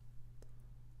first.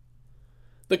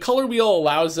 The color wheel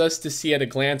allows us to see at a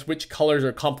glance which colors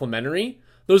are complementary.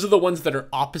 Those are the ones that are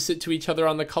opposite to each other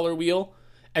on the color wheel.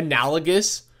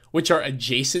 Analogous, which are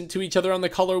adjacent to each other on the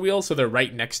color wheel, so they're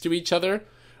right next to each other.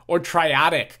 or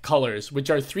triadic colors, which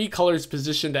are 3 colors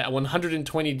positioned at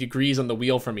 120 degrees on the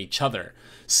wheel from each other,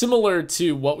 similar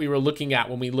to what we were looking at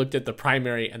when we looked at the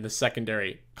primary and the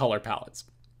secondary color palettes.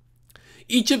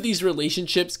 Each of these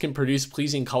relationships can produce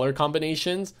pleasing color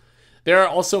combinations. There are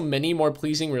also many more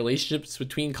pleasing relationships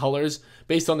between colors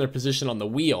based on their position on the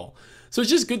wheel. So it's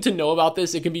just good to know about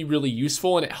this. It can be really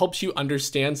useful, and it helps you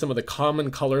understand some of the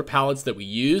common color palettes that we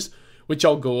use, which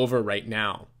I'll go over right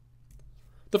now.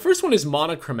 The first one is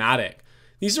monochromatic.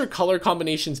 These are color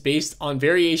combinations based on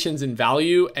variations in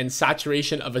value and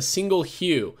saturation of a single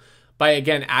hue by,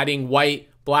 again, adding white,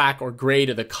 black, or gray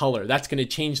to the color. That's going to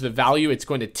change the value. It's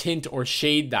going to tint or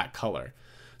shade that color.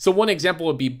 So one example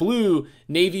would be blue,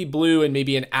 navy blue, and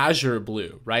maybe an azure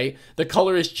blue, right? The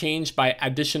color is changed by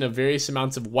addition of various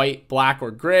amounts of white, black, or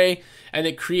gray, and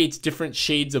it creates different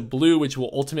shades of blue, which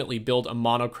will ultimately build a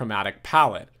monochromatic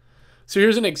palette. So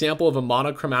here's an example of a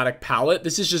monochromatic palette.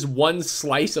 This is just one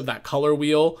slice of that color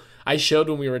wheel I showed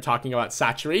when we were talking about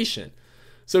saturation.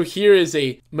 So here is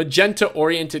a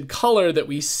magenta-oriented color that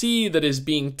we see that is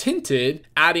being tinted,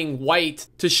 adding white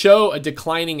to show a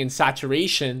declining in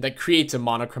saturation that creates a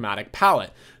monochromatic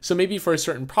palette. So maybe for a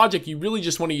certain project, you really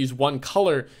just want to use one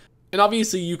color. And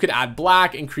obviously you could add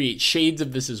black and create shades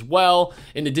of this as well,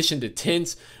 in addition to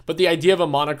tints. But the idea of a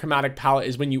monochromatic palette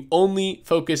is when you only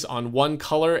focus on one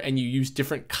color and you use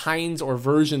different kinds or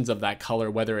versions of that color,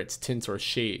 whether it's tints or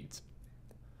shades.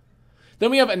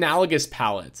 Then we have analogous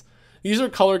palettes. These are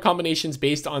color combinations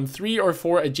based on 3 or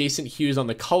 4 adjacent hues on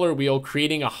the color wheel,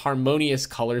 creating a harmonious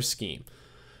color scheme.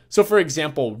 So for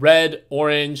example, red,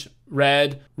 orange,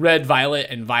 red, violet,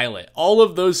 and violet. All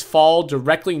of those fall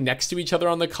directly next to each other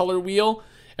on the color wheel.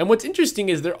 And what's interesting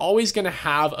is they're always going to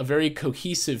have a very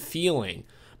cohesive feeling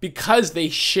because they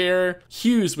share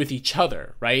hues with each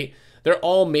other, right? They're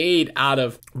all made out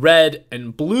of red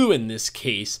and blue in this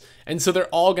case. And so they're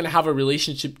all going to have a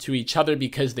relationship to each other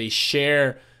because they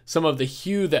share some of the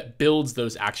hue that builds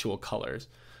those actual colors.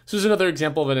 So here's another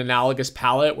example of an analogous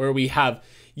palette where we have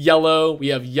yellow, we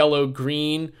have yellow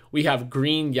green, we have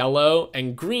green yellow,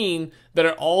 and green that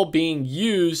are all being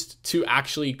used to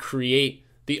actually create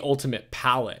the ultimate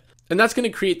palette. And that's going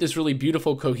to create this really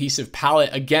beautiful cohesive palette,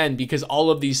 again, because all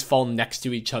of these fall next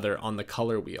to each other on the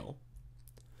color wheel.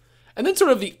 And then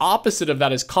sort of the opposite of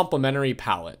that is complementary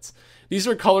palettes. These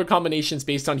are color combinations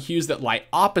based on hues that lie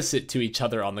opposite to each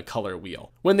other on the color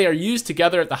wheel. When they are used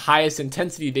together at the highest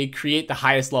intensity, they create the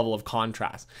highest level of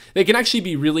contrast. They can actually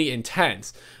be really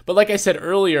intense. But like I said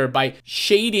earlier, by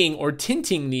shading or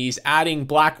tinting these, adding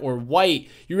black or white,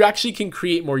 you actually can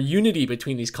create more unity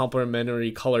between these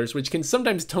complementary colors, which can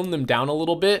sometimes tone them down a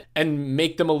little bit and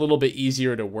make them a little bit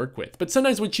easier to work with. But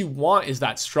sometimes what you want is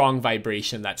that strong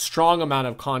vibration, that strong amount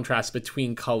of contrast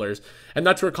between colors. And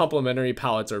that's where complementary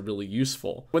palettes are really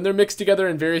useful. When they're mixed together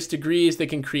in various degrees, they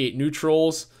can create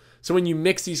neutrals. So when you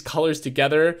mix these colors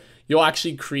together, you'll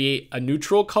actually create a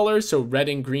neutral color. So red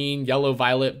and green, yellow,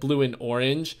 violet, blue, and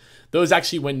orange. Those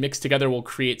actually, when mixed together, will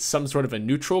create some sort of a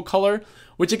neutral color,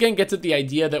 which again gets at the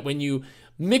idea that when you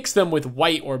mix them with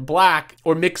white or black,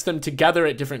 or mix them together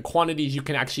at different quantities, you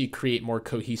can actually create more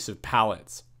cohesive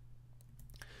palettes.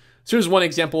 So here's one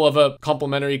example of a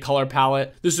complementary color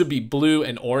palette. This would be blue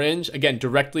and orange, again,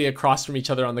 directly across from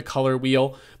each other on the color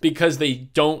wheel. Because they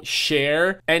don't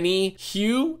share any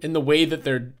hue in the way that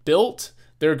they're built,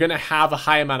 they're gonna have a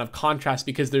high amount of contrast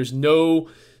because there's no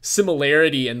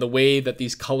similarity in the way that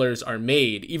these colors are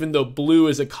made. Even though blue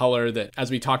is a color that,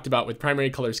 as we talked about with primary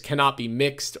colors, cannot be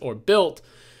mixed or built,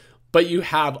 but you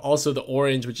have also the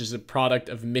orange, which is a product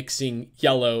of mixing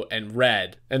yellow and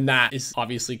red. And that is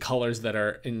obviously colors that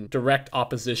are in direct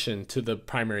opposition to the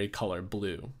primary color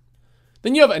blue.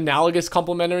 Then you have analogous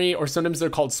complementary, or sometimes they're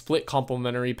called split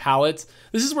complementary palettes.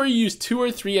 This is where you use 2 or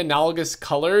 3 analogous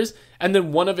colors and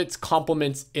then one of its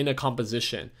complements in a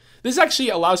composition. This actually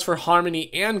allows for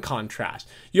harmony and contrast.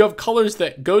 You have colors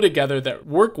that go together, that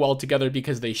work well together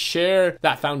because they share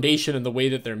that foundation in the way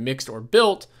that they're mixed or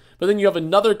built. But then you have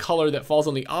another color that falls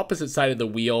on the opposite side of the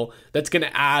wheel that's going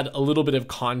to add a little bit of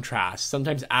contrast,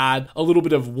 sometimes add a little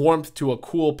bit of warmth to a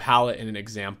cool palette in an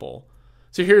example.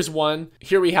 So here's one.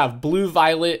 Here we have blue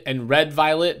violet and red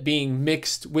violet being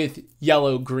mixed with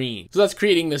yellow green. So that's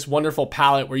creating this wonderful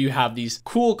palette where you have these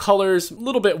cool colors, a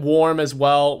little bit warm as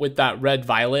well with that red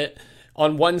violet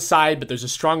on one side, but there's a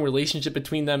strong relationship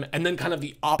between them, and then kind of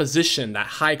the opposition, that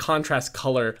high contrast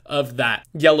color of that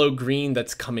yellow green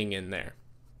that's coming in there.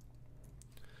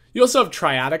 You also have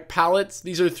triadic palettes.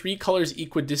 These are 3 colors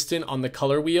equidistant on the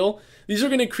color wheel. These are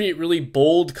going to create really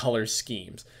bold color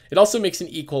schemes. It also makes an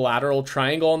equilateral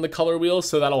triangle on the color wheel,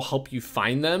 so that'll help you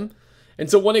find them. And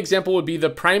so one example would be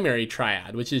the primary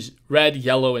triad, which is red,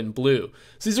 yellow, and blue.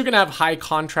 So these are going to have high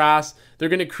contrast. They're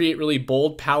going to create really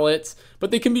bold palettes, but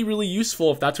they can be really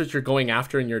useful if that's what you're going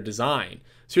after in your design.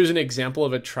 So here's an example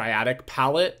of a triadic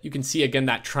palette. You can see again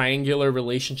that triangular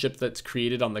relationship that's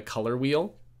created on the color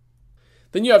wheel.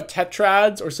 Then you have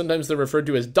tetrads, or sometimes they're referred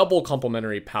to as double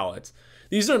complementary palettes.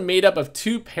 These are made up of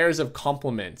two pairs of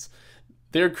complements.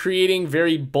 They're creating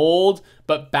very bold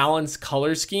but balanced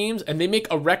color schemes, and they make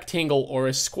a rectangle or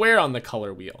a square on the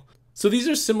color wheel. So these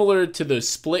are similar to those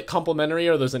split complementary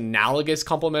or those analogous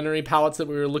complementary palettes that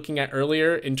we were looking at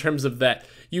earlier, in terms of that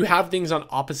you have things on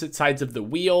opposite sides of the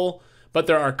wheel, but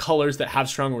there are colors that have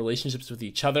strong relationships with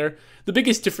each other. The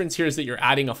biggest difference here is that you're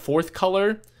adding a fourth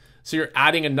color. So you're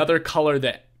adding another color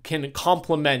that can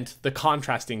complement the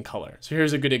contrasting color. So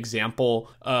here's a good example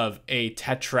of a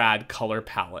tetrad color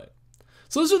palette.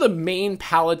 So those are the main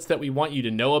palettes that we want you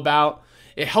to know about.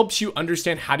 It helps you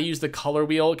understand how to use the color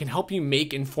wheel. It can help you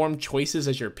make informed choices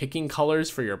as you're picking colors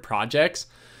for your projects.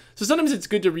 So sometimes it's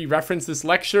good to re-reference this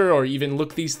lecture or even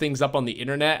look these things up on the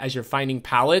internet as you're finding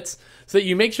palettes, so that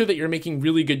you make sure that you're making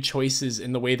really good choices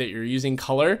in the way that you're using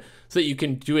color, so that you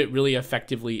can do it really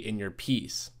effectively in your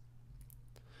piece.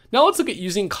 Now let's look at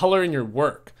using color in your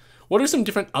work. What are some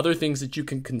different other things that you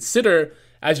can consider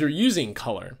as you're using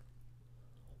color?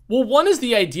 Well, one is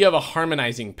the idea of a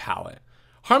harmonizing palette.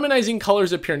 Harmonizing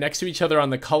colors appear next to each other on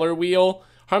the color wheel.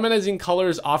 Harmonizing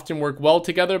colors often work well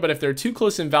together, but if they're too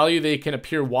close in value, they can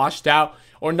appear washed out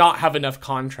or not have enough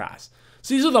contrast.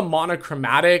 So these are the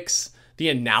monochromatics, the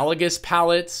analogous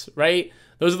palettes, right?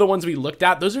 Those are the ones we looked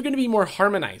at. Those are going to be more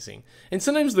harmonizing. And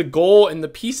sometimes the goal in the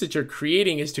piece that you're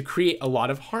creating is to create a lot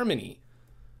of harmony.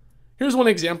 Here's one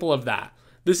example of that.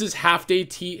 This is Half Day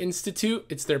Tea Institute.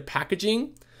 It's their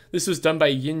packaging. This was done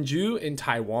by Yinju in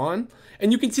Taiwan.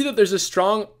 And you can see that there's a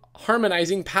strong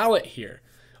harmonizing palette here.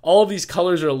 All of these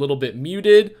colors are a little bit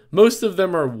muted. Most of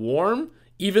them are warm.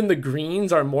 Even the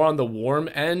greens are more on the warm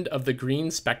end of the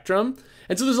green spectrum.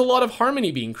 And so there's a lot of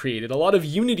harmony being created, a lot of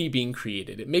unity being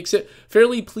created. It makes it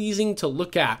fairly pleasing to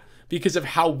look at because of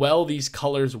how well these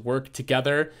colors work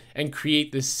together and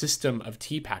create this system of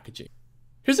tea packaging.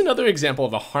 Here's another example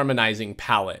of a harmonizing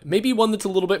palette, maybe one that's a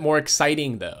little bit more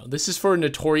exciting though. This is for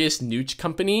Notorious Nooch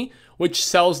Company, which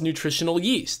sells nutritional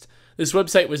yeast. This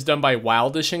website was done by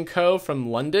Wildish & Co. from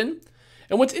London.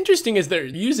 And what's interesting is they're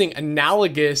using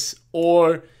analogous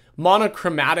or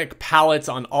monochromatic palettes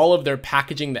on all of their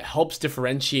packaging that helps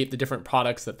differentiate the different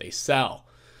products that they sell.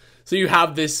 So you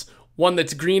have this one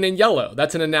that's green and yellow,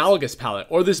 that's an analogous palette,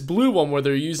 or this blue one where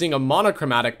they're using a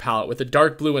monochromatic palette with a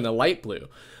dark blue and a light blue.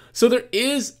 So there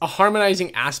is a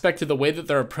harmonizing aspect to the way that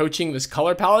they're approaching this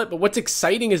color palette, but what's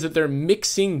exciting is that they're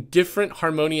mixing different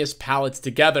harmonious palettes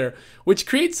together, which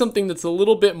creates something that's a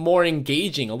little bit more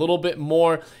engaging, a little bit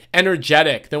more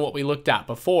energetic than what we looked at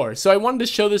before. So I wanted to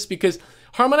show this because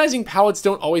harmonizing palettes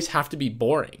don't always have to be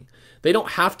boring. They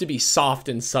don't have to be soft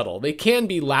and subtle. They can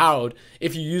be loud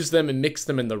if you use them and mix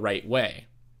them in the right way.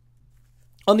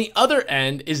 On the other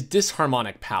end is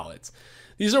disharmonic palettes.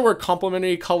 These are where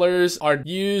complementary colors are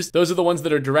used. Those are the ones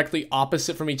that are directly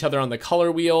opposite from each other on the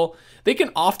color wheel. They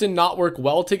can often not work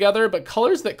well together, but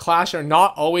colors that clash are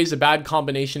not always a bad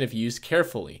combination if used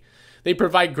carefully. They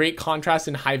provide great contrast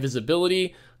and high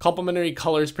visibility. Complementary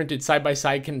colors printed side by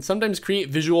side can sometimes create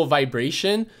visual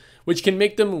vibration, which can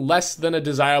make them less than a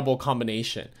desirable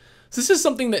combination. So this is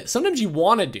something that sometimes you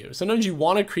want to do. Sometimes you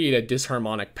want to create a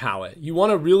disharmonic palette. You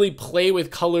want to really play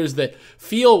with colors that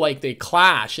feel like they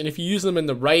clash. And if you use them in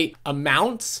the right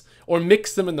amounts or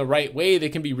mix them in the right way, they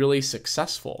can be really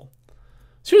successful.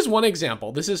 So here's one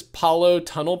example. This is Palo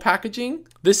Tunnel Packaging.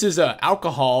 This is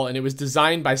alcohol, and it was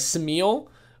designed by Semil,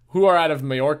 who are out of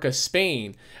Mallorca,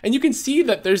 Spain. And you can see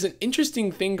that there's an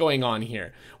interesting thing going on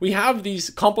here. We have these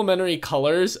complementary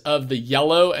colors of the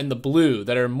yellow and the blue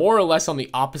that are more or less on the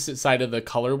opposite side of the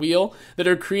color wheel that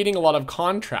are creating a lot of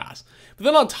contrast. But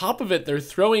then on top of it, they're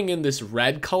throwing in this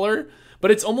red color,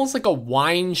 but it's almost like a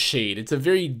wine shade. It's a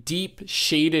very deep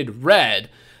shaded red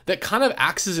that kind of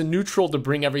acts as a neutral to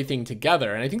bring everything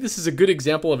together. And I think this is a good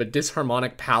example of a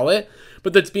disharmonic palette,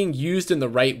 but that's being used in the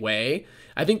right way.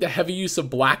 I think the heavy use of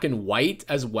black and white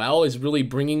as well is really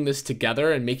bringing this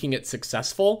together and making it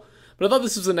successful. But I thought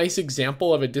this was a nice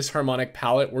example of a disharmonic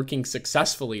palette working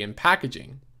successfully in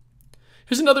packaging.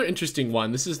 Here's another interesting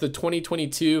one. This is the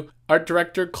 2022 Art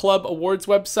Director Club Awards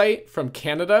website from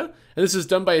Canada. And this is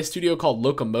done by a studio called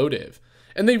Locomotive.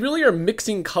 And they really are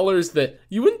mixing colors that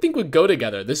you wouldn't think would go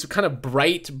together. This kind of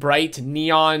bright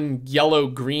neon yellow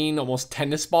green, almost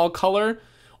tennis ball color,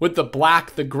 with the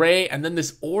black, the gray, and then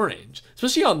this orange.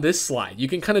 Especially on this slide, you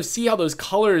can kind of see how those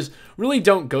colors really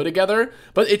don't go together,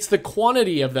 but it's the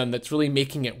quantity of them that's really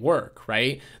making it work,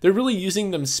 right? They're really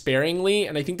using them sparingly,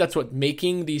 and I think that's what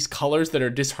making these colors that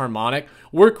are disharmonic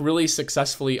work really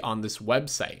successfully on this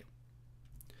website.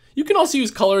 You can also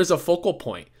use color as a focal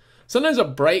point. Sometimes a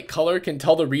bright color can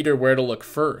tell the reader where to look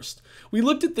first. We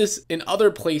looked at this in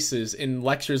other places in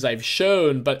lectures I've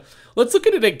shown, but let's look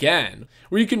at it again,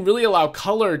 where you can really allow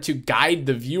color to guide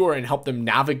the viewer and help them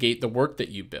navigate the work that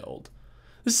you build.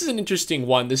 This is an interesting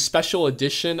one, this special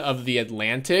edition of The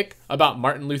Atlantic about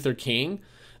Martin Luther King.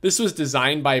 This was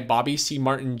designed by Bobby C.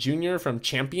 Martin Jr. from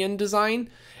Champion Design,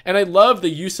 and I love the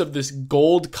use of this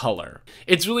gold color.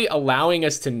 It's really allowing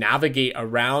us to navigate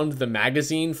around the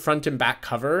magazine front and back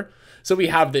cover. So we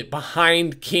have the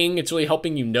behind King, it's really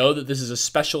helping you know that this is a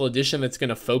special edition that's going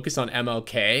to focus on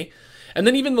MLK. And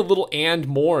then even the little "and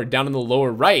more" down in the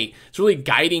lower right, it's really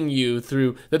guiding you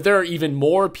through that there are even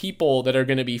more people that are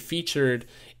going to be featured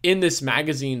in this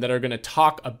magazine that are going to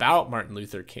talk about Martin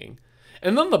Luther King.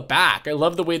 And then on the back, I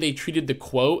love the way they treated the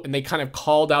quote and they kind of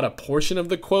called out a portion of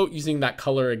the quote using that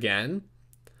color again.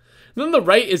 And then the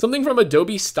right is something from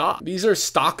Adobe Stock. These are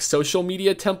stock social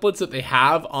media templates that they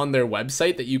have on their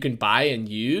website that you can buy and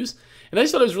use. And I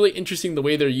just thought it was really interesting the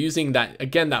way they're using that,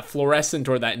 again, that fluorescent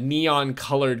or that neon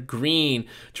colored green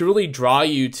to really draw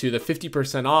you to the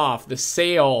 50% off, the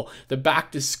sale, the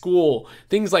back to school,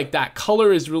 things like that.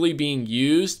 Color is really being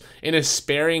used in a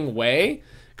sparing way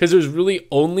because there's really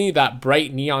only that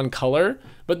bright neon color,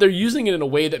 but they're using it in a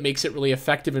way that makes it really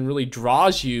effective and really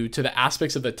draws you to the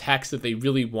aspects of the text that they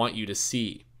really want you to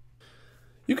see.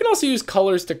 You can also use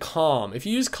colors to calm. If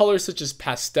you use colors such as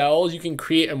pastels, you can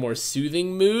create a more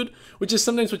soothing mood, which is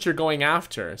sometimes what you're going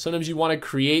after. Sometimes you want to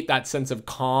create that sense of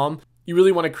calm. You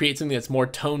really want to create something that's more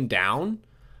toned down.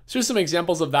 So here's some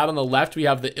examples of that. On the left, we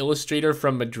have the illustrator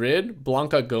from Madrid,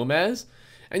 Blanca Gomez.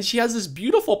 And she has this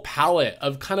beautiful palette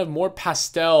of kind of more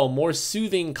pastel, more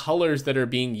soothing colors that are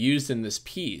being used in this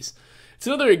piece. It's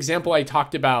another example I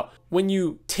talked about. When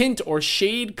you tint or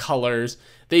shade colors,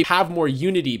 they have more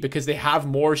unity because they have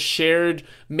more shared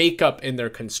makeup in their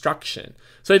construction.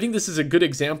 So I think this is a good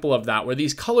example of that, where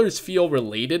these colors feel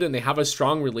related and they have a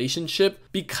strong relationship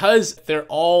because they're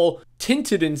all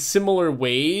tinted in similar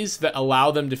ways that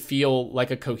allow them to feel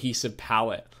like a cohesive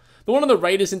palette. The one on the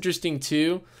right is interesting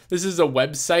too. This is a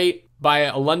website by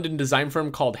a London design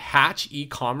firm called Hatch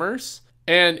e-commerce.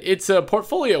 And it's a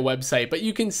portfolio website, but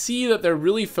you can see that they're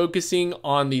really focusing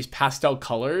on these pastel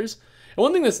colors. And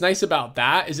one thing that's nice about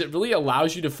that is it really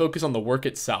allows you to focus on the work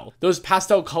itself. Those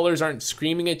pastel colors aren't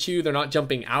screaming at you, they're not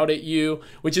jumping out at you,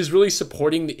 which is really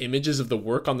supporting the images of the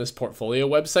work on this portfolio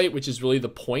website, which is really the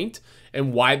point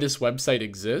and why this website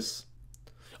exists.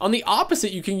 On the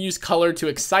opposite, you can use color to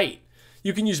excite.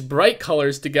 You can use bright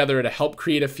colors together to help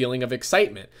create a feeling of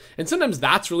excitement. And sometimes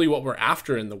that's really what we're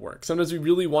after in the work. Sometimes we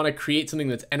really want to create something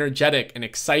that's energetic and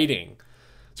exciting.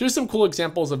 So here's some cool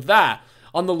examples of that.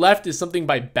 On the left is something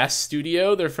by Best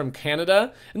Studio. They're from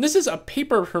Canada. And this is a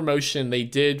paper promotion they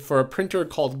did for a printer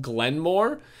called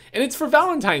Glenmore. And it's for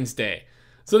Valentine's Day.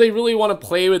 So they really want to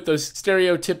play with those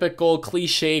stereotypical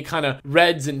cliche kind of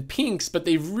reds and pinks, but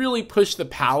they've really pushed the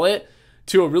palette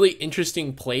to a really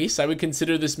interesting place. I would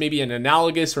consider this maybe an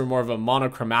analogous or more of a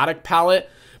monochromatic palette,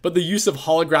 but the use of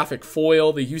holographic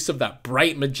foil, the use of that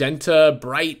bright magenta,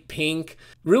 bright pink,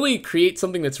 really creates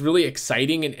something that's really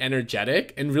exciting and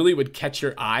energetic and really would catch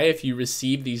your eye if you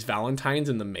receive these Valentines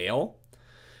in the mail.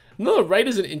 And on the right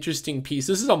is an interesting piece.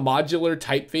 This is a modular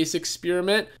typeface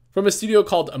experiment from a studio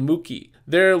called Amuki.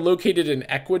 They're located in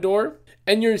Ecuador.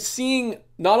 And you're seeing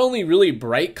not only really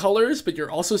bright colors, but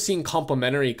you're also seeing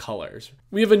complementary colors.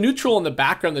 We have a neutral in the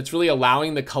background that's really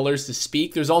allowing the colors to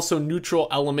speak. There's also neutral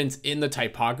elements in the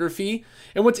typography.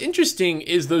 And what's interesting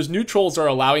is those neutrals are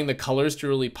allowing the colors to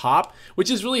really pop,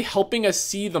 which is really helping us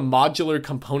see the modular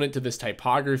component to this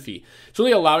typography. It's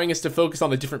really allowing us to focus on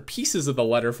the different pieces of the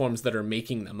letter forms that are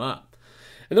making them up.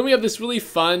 And then we have this really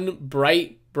fun,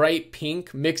 bright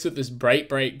pink mixed with this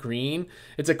bright green.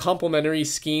 It's a complementary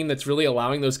scheme that's really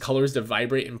allowing those colors to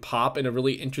vibrate and pop in a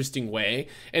really interesting way.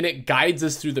 And it guides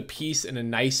us through the piece in a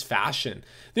nice fashion.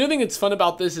 The other thing that's fun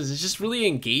about this is it's just really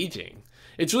engaging.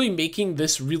 It's really making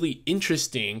this really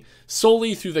interesting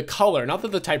solely through the color. Not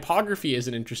that the typography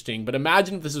isn't interesting, but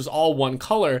imagine if this was all one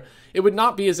color, it would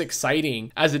not be as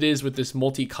exciting as it is with this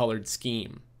multicolored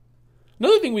scheme.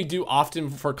 Another thing we do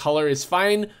often for color is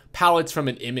find palettes from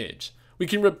an image. We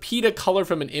can repeat a color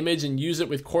from an image and use it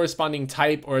with corresponding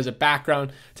type or as a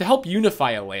background to help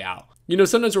unify a layout. You know,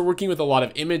 sometimes we're working with a lot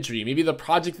of imagery. Maybe the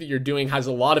project that you're doing has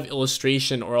a lot of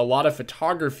illustration or a lot of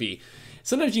photography.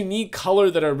 Sometimes you need color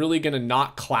that are really going to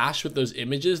not clash with those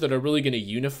images, that are really going to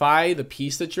unify the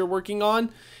piece that you're working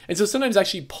on. And so sometimes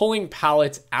actually pulling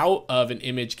palettes out of an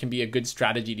image can be a good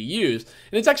strategy to use.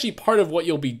 And it's actually part of what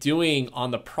you'll be doing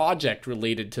on the project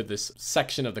related to this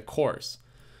section of the course.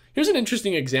 Here's an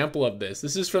interesting example of this.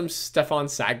 This is from Stefan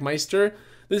Sagmeister.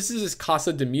 This is his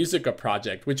Casa de Musica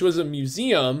project, which was a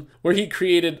museum where he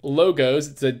created logos.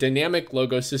 It's a dynamic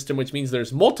logo system, which means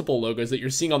there's multiple logos that you're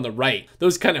seeing on the right.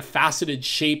 Those kind of faceted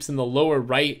shapes in the lower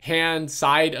right-hand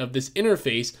side of this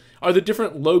interface are the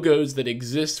different logos that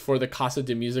exist for the Casa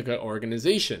de Musica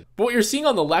organization. But what you're seeing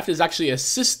on the left is actually a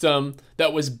system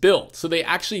that was built. So they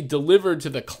actually delivered to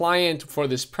the client for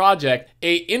this project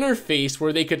a interface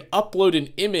where they could upload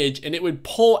an image and it would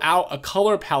pull out a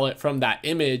color palette from that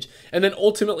image and then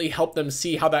ultimately help them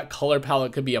see how that color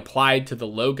palette could be applied to the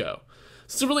logo.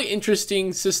 It's a really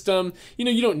interesting system. You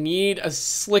know, you don't need a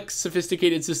slick,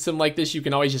 sophisticated system like this. You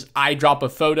can always just eyedrop a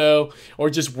photo or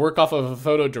just work off of a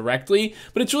photo directly.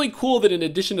 But it's really cool that in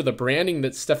addition to the branding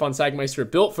that Stefan Sagmeister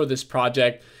built for this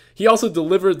project, he also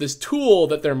delivered this tool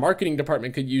that their marketing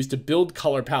department could use to build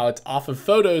color palettes off of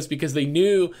photos because they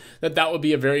knew that that would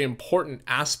be a very important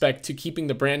aspect to keeping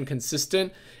the brand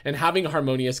consistent and having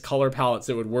harmonious color palettes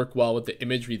that would work well with the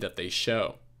imagery that they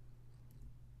show.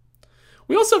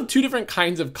 We also have two different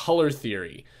kinds of color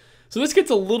theory. So this gets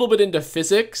a little bit into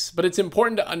physics, but it's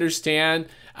important to understand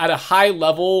at a high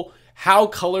level how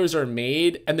colors are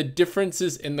made and the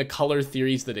differences in the color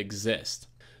theories that exist.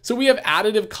 So we have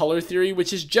additive color theory,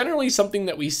 which is generally something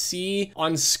that we see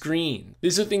on screen.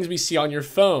 These are things we see on your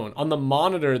phone, on the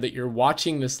monitor that you're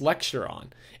watching this lecture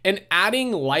on. And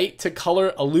adding light to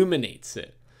color illuminates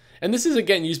it. And this is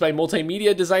again used by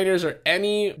multimedia designers or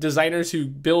any designers who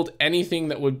build anything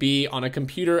that would be on a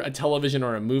computer, a television,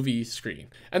 or a movie screen.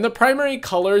 And the primary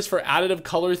colors for additive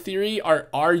color theory are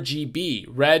RGB,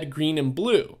 red, green, and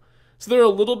blue. So they're a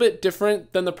little bit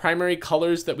different than the primary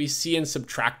colors that we see in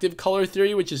subtractive color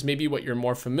theory, which is maybe what you're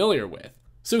more familiar with.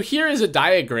 So here is a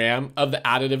diagram of the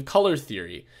additive color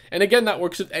theory. And again, that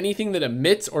works with anything that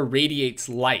emits or radiates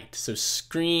light. So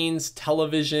screens,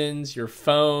 televisions, your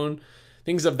phone,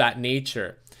 things of that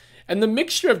nature. And the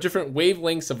mixture of different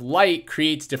wavelengths of light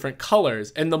creates different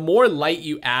colors. And the more light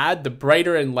you add, the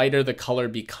brighter and lighter the color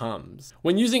becomes.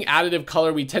 When using additive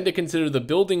color, we tend to consider the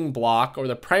building block or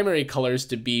the primary colors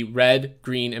to be red,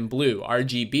 green, and blue,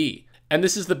 RGB. And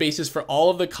this is the basis for all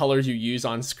of the colors you use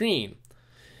on screen.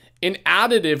 In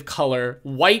additive color,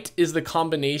 white is the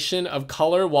combination of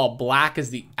color while black is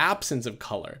the absence of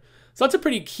color. So that's a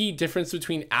pretty key difference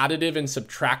between additive and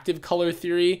subtractive color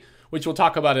theory, which we'll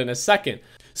talk about in a second.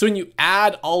 So when you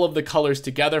add all of the colors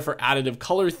together for additive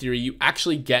color theory, you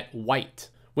actually get white.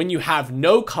 When you have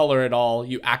no color at all,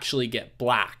 you actually get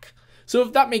black. So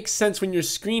if that makes sense, when your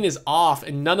screen is off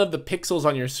and none of the pixels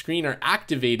on your screen are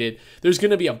activated, there's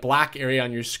going to be a black area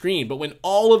on your screen. But when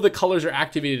all of the colors are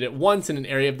activated at once in an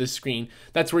area of the screen,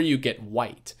 that's where you get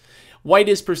white. White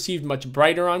is perceived much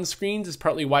brighter on screens. Is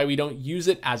partly why we don't use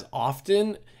it as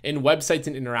often in websites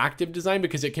and interactive design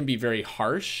because it can be very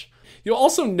harsh. You'll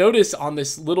also notice on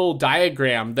this little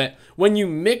diagram that when you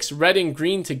mix red and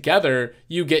green together,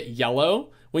 you get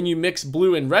yellow. When you mix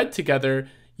blue and red together,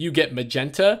 you get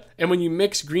magenta. And when you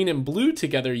mix green and blue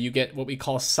together, you get what we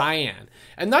call cyan.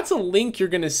 And that's a link you're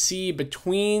going to see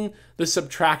between the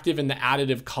subtractive and the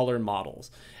additive color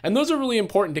models. And those are really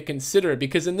important to consider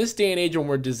because in this day and age when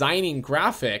we're designing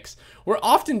graphics, we're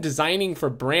often designing for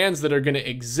brands that are going to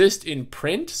exist in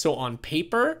print, so on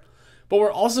paper, but we're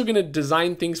also going to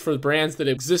design things for brands that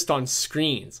exist on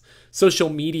screens, social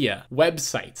media,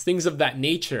 websites, things of that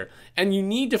nature. And you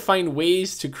need to find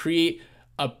ways to create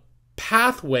a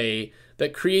pathway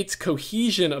that creates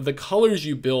cohesion of the colors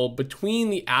you build between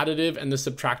the additive and the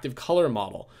subtractive color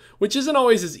model, which isn't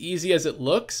always as easy as it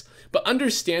looks, but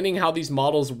understanding how these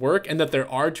models work and that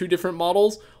there are two different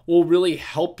models will really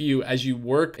help you as you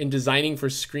work in designing for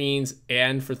screens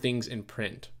and for things in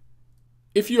print.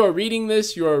 If you are reading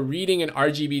this, you are reading an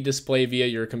RGB display via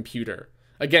your computer.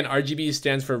 Again, RGB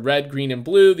stands for red, green, and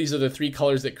blue. These are the three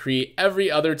colors that create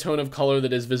every other tone of color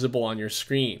that is visible on your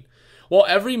screen. While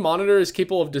every monitor is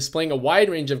capable of displaying a wide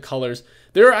range of colors,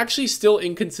 there are actually still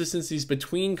inconsistencies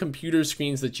between computer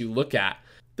screens that you look at.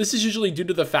 This is usually due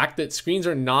to the fact that screens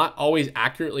are not always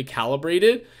accurately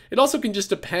calibrated. It also can just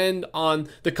depend on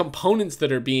the components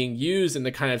that are being used and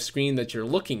the kind of screen that you're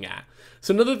looking at.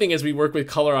 So another thing as we work with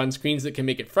color on screens that can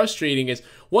make it frustrating is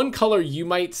one color you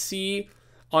might see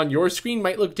on your screen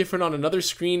might look different on another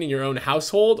screen in your own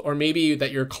household or maybe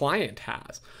that your client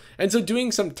has. And so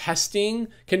doing some testing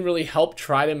can really help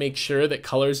try to make sure that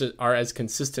colors are as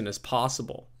consistent as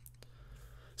possible.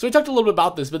 So we talked a little bit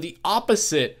about this, but the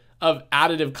opposite of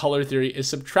additive color theory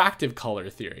is subtractive color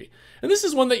theory. And this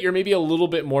is one that you're maybe a little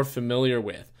bit more familiar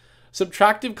with.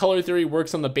 Subtractive color theory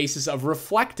works on the basis of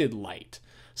reflected light.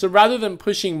 So rather than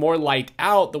pushing more light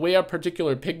out, the way a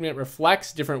particular pigment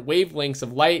reflects different wavelengths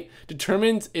of light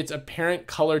determines its apparent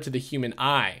color to the human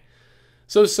eye.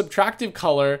 So subtractive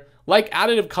color, like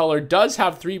additive color, does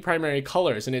have three primary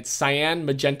colors, and it's cyan,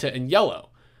 magenta, and yellow.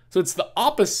 So it's the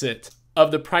opposite of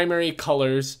the primary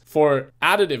colors for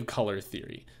additive color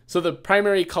theory. So the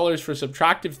primary colors for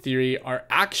subtractive theory are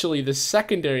actually the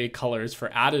secondary colors for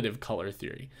additive color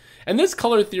theory. And this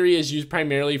color theory is used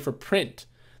primarily for print.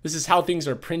 This is how things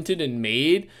are printed and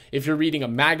made. If you're reading a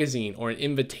magazine or an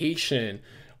invitation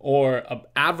or an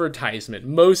advertisement,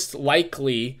 most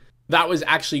likely that was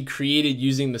actually created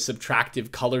using the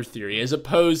subtractive color theory, as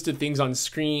opposed to things on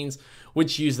screens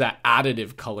which use that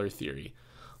additive color theory.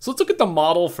 So let's look at the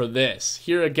model for this.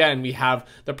 Here again, we have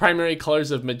the primary colors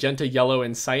of magenta, yellow,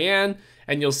 and cyan.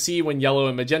 And you'll see when yellow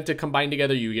and magenta combine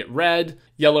together, you get red.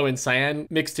 Yellow and cyan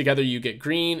mixed together, you get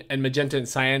green. And magenta and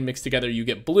cyan mixed together, you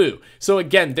get blue. So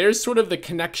again, there's sort of the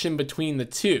connection between the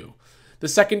two. The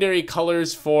secondary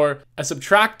colors for a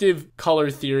subtractive color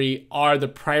theory are the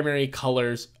primary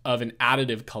colors of an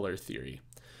additive color theory.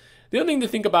 The other thing to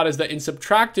think about is that in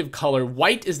subtractive color,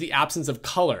 white is the absence of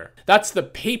color. That's the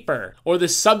paper or the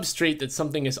substrate that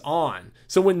something is on.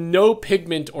 So when no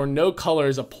pigment or no color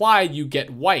is applied, you get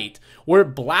white, where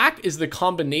black is the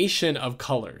combination of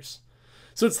colors.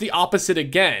 So it's the opposite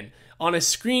again. On a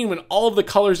screen, when all of the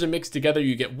colors are mixed together,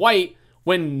 you get white.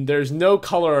 When there's no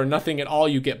color or nothing at all,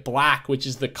 you get black, which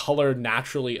is the color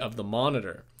naturally of the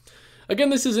monitor.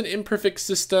 Again, this is an imperfect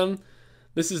system.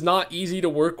 This is not easy to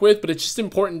work with, but it's just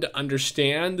important to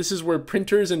understand. This is where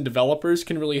printers and developers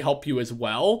can really help you as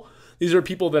well. These are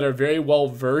people that are very well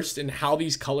versed in how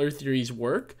these color theories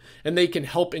work, and they can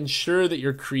help ensure that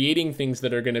you're creating things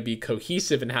that are going to be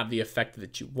cohesive and have the effect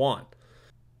that you want.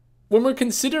 When we're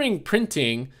considering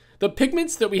printing, the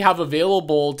pigments that we have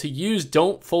available to use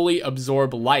don't fully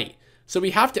absorb light. So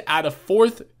we have to add a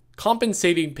fourth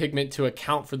compensating pigment to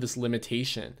account for this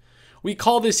limitation. We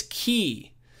call this key,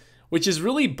 which is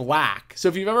really black. So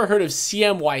if you've ever heard of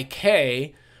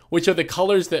CMYK, which are the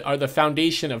colors that are the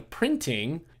foundation of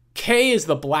printing, K is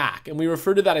the black, and we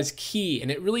refer to that as key, and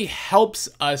it really helps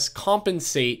us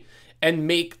compensate and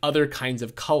make other kinds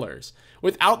of colors.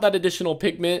 Without that additional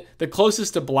pigment, the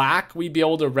closest to black we'd be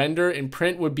able to render in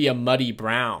print would be a muddy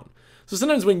brown. So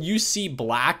sometimes when you see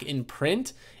black in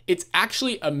print, it's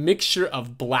actually a mixture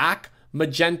of black,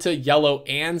 magenta, yellow,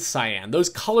 and cyan. Those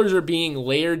colors are being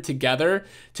layered together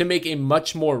to make a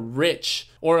much more rich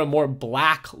or a more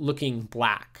black looking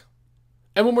black.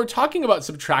 And when we're talking about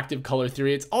subtractive color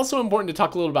theory, it's also important to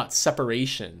talk a little about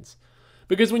separations.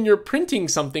 Because when you're printing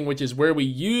something, which is where we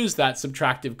use that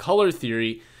subtractive color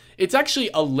theory, it's actually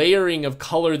a layering of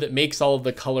color that makes all of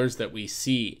the colors that we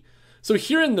see. So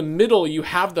here in the middle, you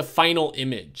have the final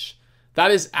image.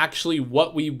 That is actually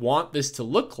what we want this to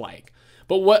look like.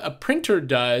 But what a printer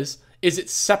does is it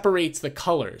separates the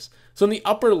colors. So in the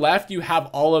upper left, you have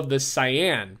all of the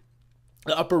cyan.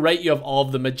 The upper right, you have all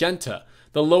of the magenta.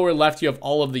 The lower left, you have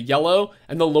all of the yellow,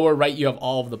 and the lower right, you have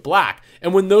all of the black.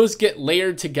 And when those get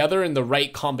layered together in the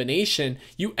right combination,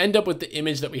 you end up with the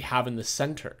image that we have in the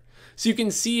center. So you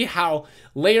can see how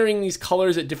layering these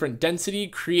colors at different density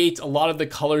creates a lot of the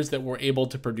colors that we're able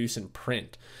to produce in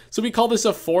print. So we call this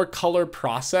a 4-color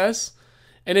process,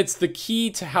 and it's the key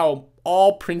to how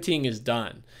all printing is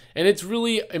done. And it's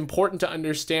really important to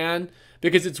understand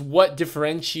because it's what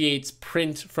differentiates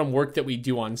print from work that we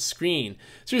do on screen.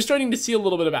 So you're starting to see a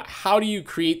little bit about how do you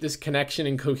create this connection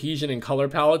and cohesion in color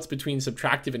palettes between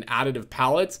subtractive and additive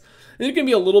palettes. And it can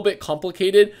be a little bit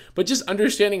complicated, but just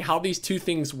understanding how these two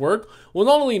things work will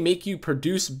not only make you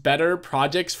produce better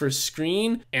projects for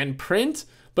screen and print,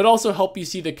 but also help you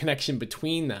see the connection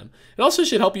between them. It also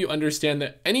should help you understand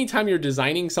that anytime you're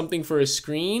designing something for a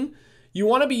screen, you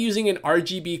want to be using an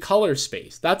RGB color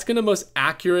space. That's going to most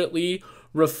accurately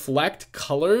reflect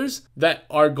colors that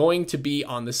are going to be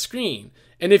on the screen.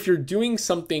 And if you're doing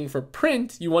something for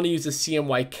print, you want to use a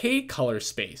CMYK color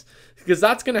space because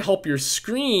that's going to help your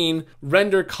screen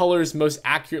render colors most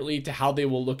accurately to how they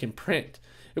will look in print.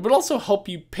 It would also help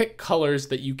you pick colors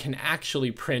that you can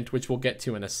actually print, which we'll get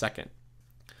to in a second.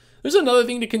 There's another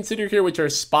thing to consider here, which are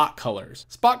spot colors.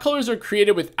 Spot colors are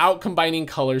created without combining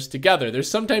colors together. They're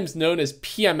sometimes known as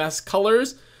PMS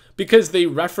colors because they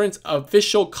reference an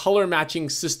official color matching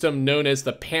system known as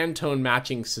the Pantone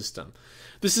matching system.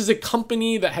 This is a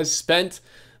company that has spent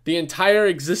the entire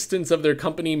existence of their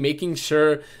company making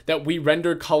sure that we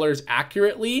render colors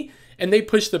accurately, and they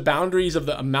push the boundaries of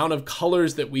the amount of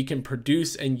colors that we can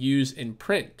produce and use in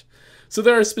print. So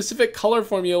there are specific color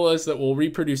formulas that will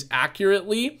reproduce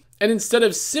accurately, and instead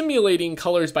of simulating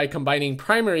colors by combining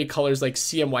primary colors like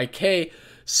CMYK,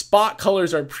 spot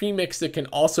colors are premixed that can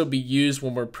also be used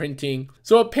when we're printing.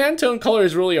 So a Pantone color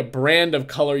is really a brand of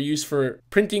color used for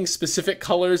printing specific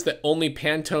colors that only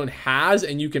Pantone has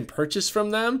and you can purchase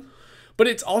from them. But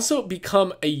it's also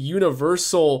become a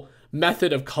universal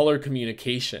method of color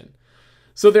communication.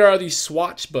 So there are these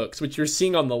swatch books, which you're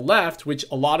seeing on the left, which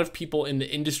a lot of people in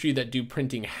the industry that do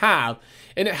printing have.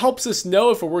 And it helps us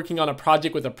know if we're working on a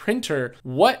project with a printer,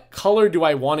 what color do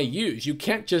I want to use? You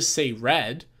can't just say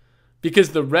red,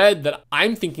 because the red that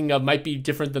I'm thinking of might be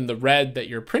different than the red that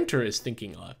your printer is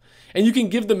thinking of. And you can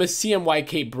give them a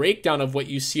CMYK breakdown of what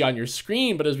you see on your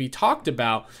screen, but as we talked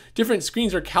about, different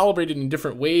screens are calibrated in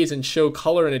different ways and show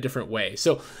color in a different way.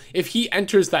 So if he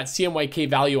enters that CMYK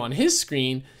value on his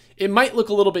screen, it might look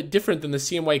a little bit different than the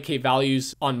CMYK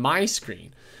values on my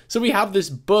screen. So we have this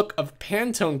book of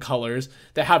Pantone colors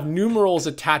that have numerals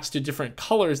attached to different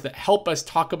colors that help us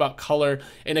talk about color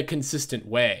in a consistent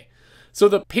way. So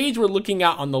the page we're looking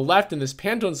at on the left in this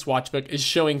Pantone swatch book is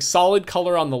showing solid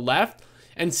color on the left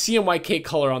and CMYK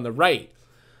color on the right.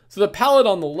 So the palette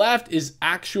on the left is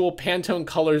actual Pantone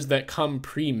colors that come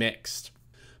pre-mixed.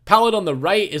 Palette on the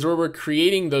right is where we're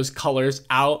creating those colors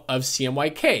out of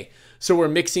CMYK. So we're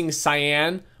mixing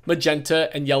cyan,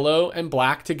 magenta, and yellow and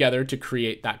black together to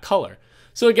create that color.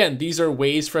 So again, these are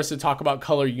ways for us to talk about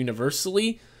color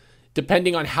universally.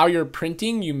 Depending on how you're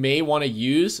printing, you may want to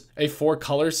use a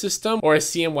 4-color system or a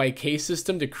CMYK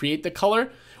system to create the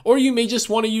color, or you may just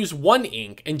want to use one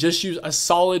ink and just use a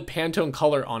solid Pantone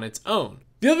color on its own.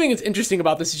 The other thing that's interesting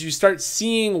about this is you start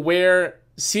seeing where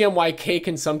CMYK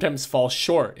can sometimes fall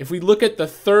short. If we look at the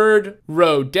third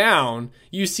row down,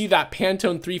 you see that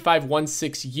Pantone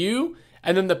 3516U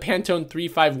and then the Pantone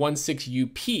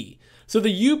 3516UP. So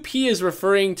the UP is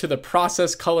referring to the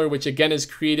process color, which again is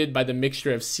created by the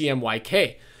mixture of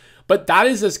CMYK. But that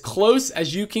is as close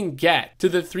as you can get to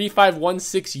the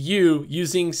 3516U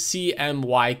using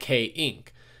CMYK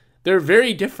ink. They're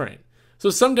very different. So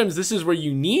sometimes this is where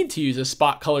you need to use a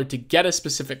spot color to get a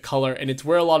specific color, and it's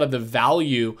where a lot of the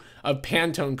value of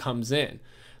Pantone comes in.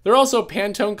 There are also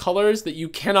Pantone colors that you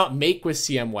cannot make with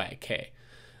CMYK,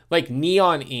 like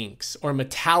neon inks or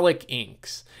metallic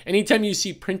inks. Anytime you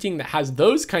see printing that has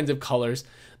those kinds of colors,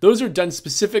 those are done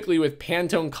specifically with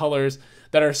Pantone colors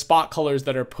that are spot colors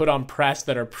that are put on press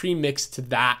that are pre-mixed to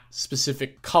that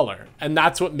specific color. And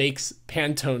that's what makes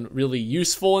Pantone really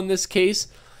useful in this case.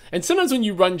 And sometimes when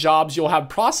you run jobs, you'll have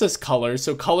process colors,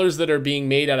 so colors that are being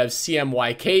made out of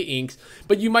CMYK inks,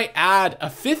 but you might add a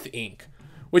 5th ink,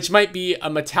 which might be a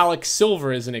metallic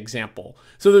silver as an example.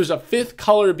 So there's a 5th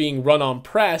color being run on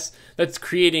press that's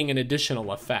creating an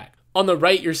additional effect. On the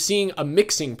right, you're seeing a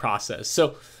mixing process.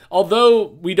 So although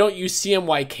we don't use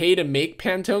CMYK to make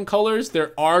Pantone colors,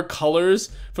 there are colors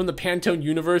from the Pantone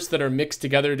universe that are mixed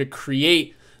together to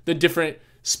create the different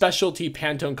specialty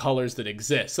Pantone colors that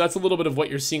exist. So that's a little bit of what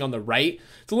you're seeing on the right.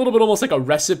 It's a little bit almost like a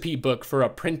recipe book for a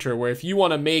printer, where if you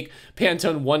want to make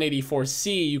Pantone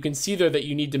 184C, you can see there that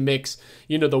you need to mix,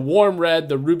 the warm red,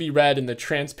 the ruby red, and the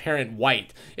transparent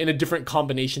white in a different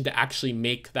combination to actually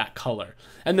make that color.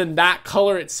 And then that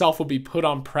color itself will be put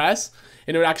on press,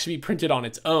 and it would actually be printed on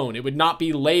its own. It would not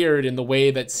be layered in the way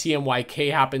that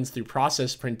CMYK happens through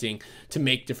process printing to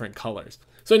make different colors.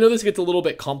 So I know this gets a little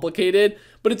bit complicated,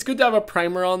 but it's good to have a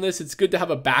primer on this. It's good to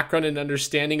have a background and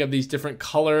understanding of these different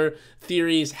color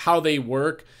theories, how they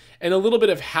work, and a little bit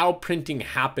of how printing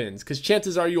happens, because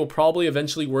chances are you'll probably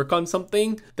eventually work on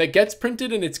something that gets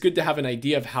printed, and it's good to have an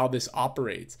idea of how this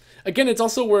operates. Again, it's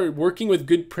also where working with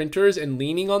good printers and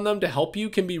leaning on them to help you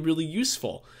can be really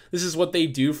useful. This is what they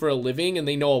do for a living, and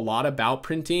they know a lot about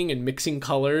printing and mixing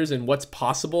colors and what's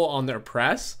possible on their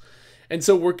press. And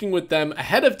so working with them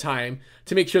ahead of time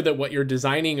to make sure that what you're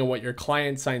designing and what your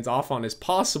client signs off on is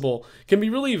possible can be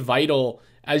really vital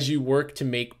as you work to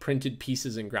make printed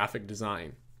pieces in graphic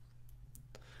design.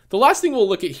 The last thing we'll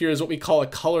look at here is what we call a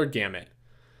color gamut.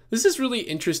 This is really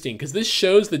interesting because this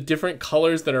shows the different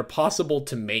colors that are possible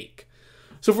to make.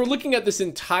 So if we're looking at this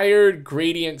entire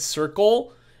gradient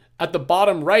circle, at the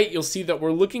bottom right, you'll see that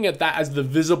we're looking at that as the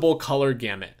visible color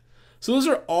gamut. So those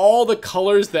are all the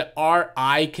colors that our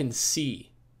eye can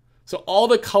see. So all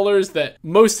the colors that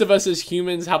most of us as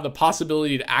humans have the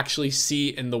possibility to actually see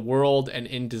in the world and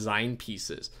in design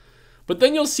pieces. But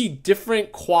then you'll see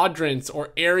different quadrants or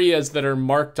areas that are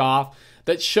marked off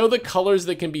that show the colors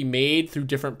that can be made through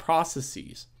different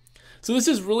processes. So this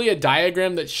is really a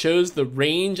diagram that shows the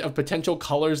range of potential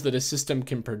colors that a system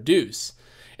can produce.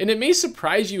 And it may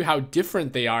surprise you how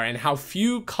different they are and how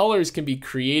few colors can be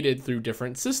created through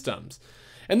different systems.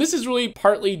 And this is really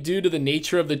partly due to the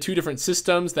nature of the two different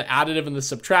systems, the additive and the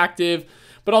subtractive,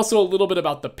 but also a little bit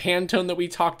about the Pantone that we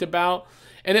talked about.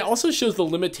 And it also shows the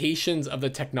limitations of the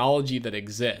technology that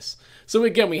exists. So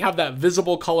again, we have that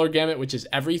visible color gamut, which is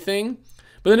everything.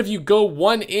 But then if you go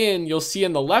one in, you'll see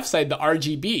on the left side the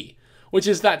RGB, which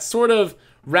is that sort of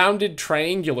rounded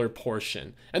triangular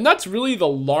portion. And that's really the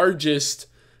largest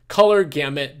color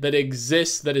gamut that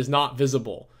exists that is not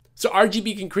visible. So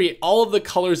RGB can create all of the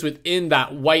colors within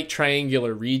that white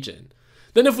triangular region.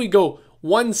 Then if we go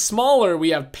one smaller, we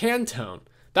have Pantone.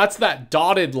 That's that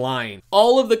dotted line.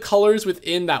 All of the colors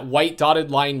within that white dotted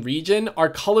line region are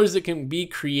colors that can be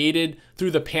created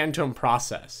through the Pantone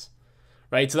process,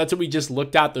 right? So that's what we just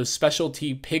looked at, those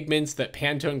specialty pigments that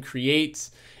Pantone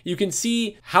creates. You can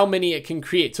see how many it can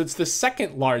create. So it's the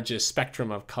second largest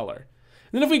spectrum of color.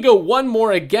 And then if we go one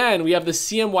more again, we have the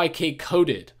CMYK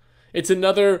coated. It's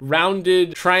another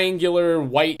rounded triangular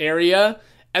white area.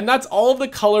 And that's all of the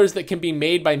colors that can be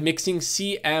made by mixing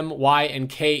C, M, Y, and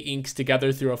K inks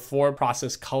together through a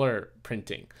 4-process color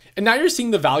printing. And now you're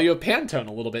seeing the value of Pantone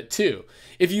a little bit too.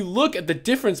 If you look at the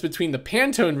difference between the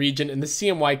Pantone region and the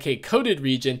CMYK coated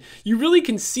region, you really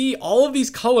can see all of these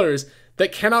colors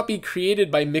that cannot be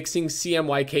created by mixing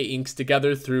CMYK inks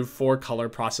together through 4-color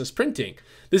process printing.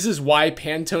 This is why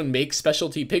Pantone makes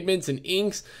specialty pigments and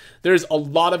inks. There's a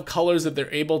lot of colors that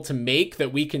they're able to make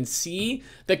that we can see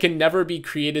that can never be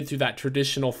created through that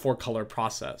traditional 4-color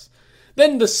process.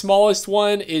 Then the smallest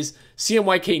one is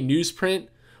CMYK newsprint,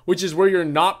 which is where you're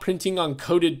not printing on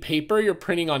coated paper, you're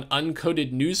printing on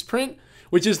uncoated newsprint,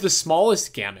 which is the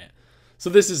smallest gamut. So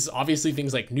this is obviously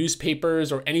things like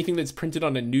newspapers or anything that's printed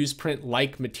on a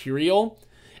newsprint-like material.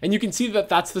 And you can see that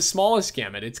that's the smallest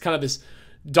gamut. It's kind of this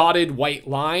dotted white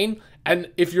line. And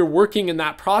if you're working in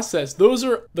that process, those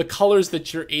are the colors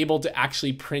that you're able to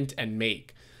actually print and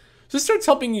make. So this starts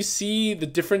helping you see the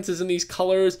differences in these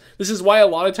colors. This is why a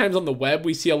lot of times on the web,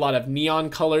 we see a lot of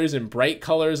neon colors and bright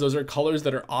colors. Those are colors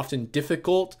that are often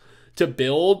difficult to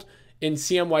build in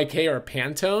CMYK or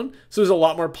Pantone. So there's a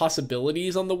lot more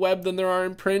possibilities on the web than there are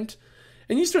in print.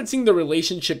 And you start seeing the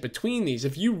relationship between these.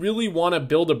 If you really want to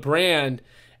build a brand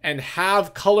and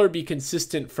have color be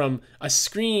consistent from a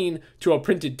screen to a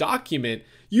printed document,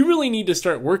 you really need to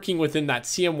start working within that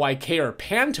CMYK or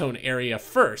Pantone area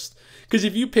first. Because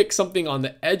if you pick something on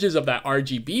the edges of that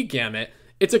RGB gamut,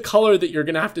 it's a color that you're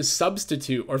going to have to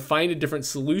substitute or find a different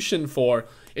solution for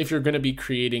if you're going to be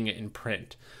creating it in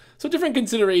print. So different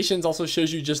considerations also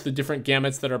shows you just the different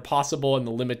gamuts that are possible and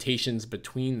the limitations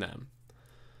between them.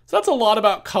 So that's a lot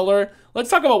about color.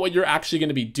 Let's talk about what you're actually going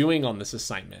to be doing on this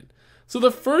assignment. So the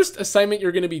first assignment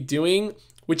you're going to be doing,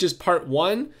 which is part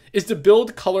 1, is to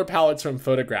build color palettes from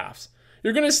photographs.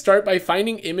 You're going to start by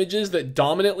finding images that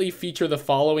dominantly feature the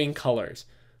following colors.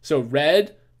 So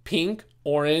red, pink,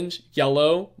 orange,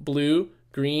 yellow, blue,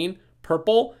 green,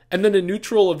 purple, and then a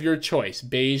neutral of your choice,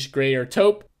 beige, gray, or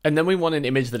taupe. And then we want an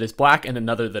image that is black and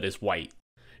another that is white.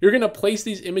 You're going to place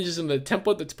these images in the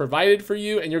template that's provided for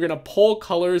you, and you're going to pull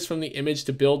colors from the image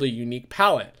to build a unique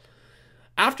palette.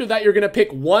 After that, you're going to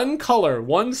pick one color,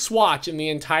 one swatch in the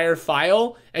entire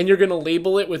file, and you're going to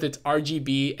label it with its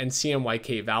RGB and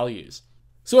CMYK values.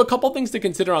 So a couple things to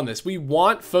consider on this. We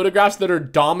want photographs that are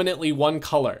dominantly one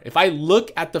color. If I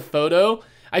look at the photo,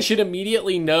 I should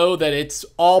immediately know that it's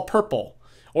all purple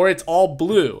or it's all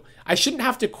blue. I shouldn't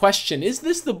have to question, is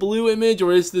this the blue image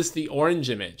or is this the orange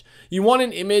image? You want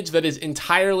an image that is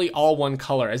entirely all one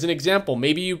color. As an example,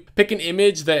 maybe you pick an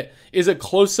image that is a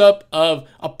close-up of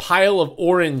a pile of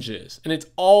oranges and it's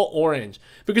all orange.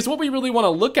 Because what we really want to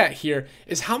look at here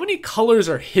is how many colors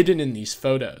are hidden in these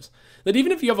photos. That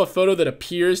even if you have a photo that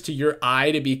appears to your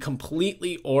eye to be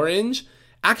completely orange,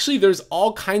 actually there's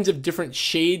all kinds of different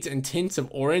shades and tints of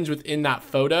orange within that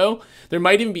photo. There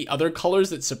might even be other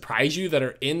colors that surprise you that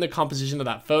are in the composition of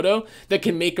that photo that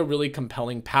can make a really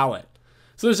compelling palette.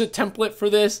 So there's a template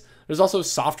for this. There's also a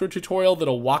software tutorial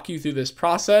that'll walk you through this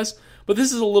process, but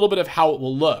this is a little bit of how it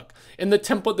will look. In the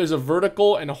template, there's a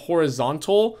vertical and a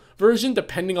horizontal version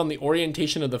depending on the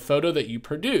orientation of the photo that you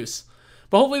produce.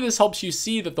 But hopefully this helps you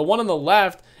see that the one on the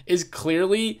left is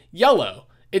clearly yellow.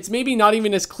 It's maybe not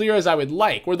even as clear as I would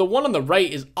like, where the one on the right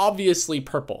is obviously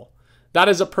purple. That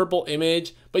is a purple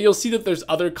image, but you'll see that there's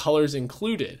other colors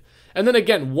included. And then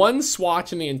again, one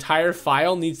swatch in the entire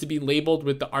file needs to be labeled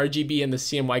with the RGB and the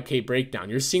CMYK breakdown.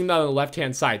 You're seeing that on the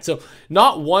left-hand side. So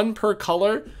not one per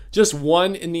color, just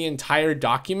one in the entire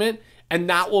document, and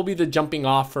that will be the jumping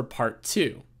off for part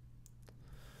 2.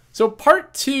 So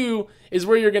part 2 is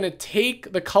where you're going to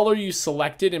take the color you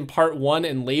selected in part 1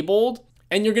 and labeled,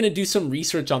 and you're going to do some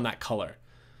research on that color.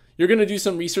 You're going to do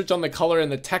some research on the color in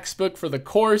the textbook for the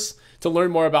course to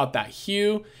learn more about that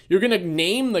hue. You're going to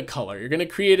name the color. You're going to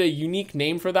create a unique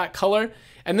name for that color.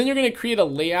 And then you're going to create a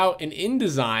layout in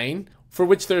InDesign for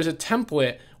which there's a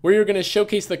template where you're going to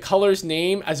showcase the color's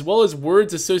name as well as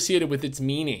words associated with its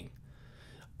meaning.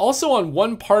 Also, on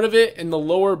one part of it in the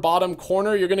lower bottom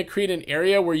corner, you're going to create an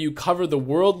area where you cover the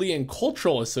worldly and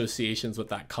cultural associations with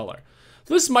that color.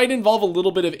 So this might involve a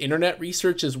little bit of internet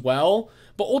research as well,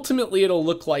 but ultimately it'll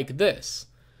look like this.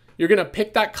 You're going to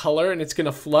pick that color and it's going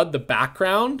to flood the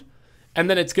background, and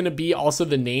then it's going to be also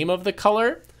the name of the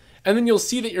color. And then you'll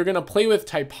see that you're going to play with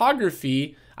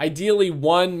typography, ideally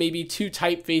 1, maybe 2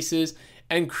 typefaces,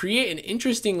 and create an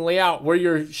interesting layout where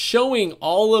you're showing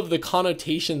all of the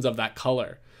connotations of that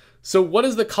color. So what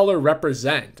does the color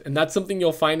represent? And that's something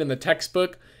you'll find in the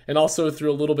textbook and also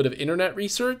through a little bit of internet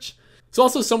research. It's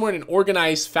also somewhere in an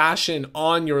organized fashion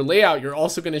on your layout, you're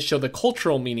also going to show the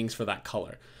cultural meanings for that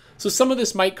color. So some of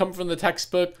this might come from the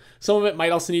textbook, some of it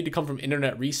might also need to come from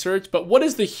internet research, but what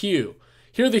is the hue?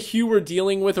 Here the hue we're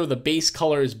dealing with, or the base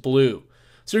color, is blue.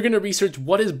 So you're going to research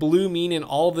what does blue mean in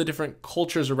all of the different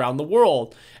cultures around the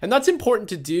world. And that's important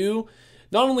to do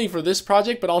not only for this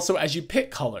project, but also as you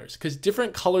pick colors, because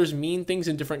different colors mean things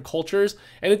in different cultures.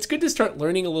 And it's good to start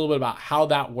learning a little bit about how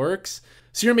that works,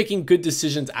 so you're making good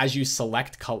decisions as you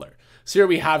select color. So here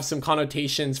we have some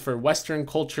connotations for Western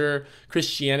culture,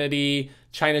 Christianity,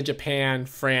 China, Japan,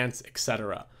 France,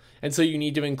 etc. And so you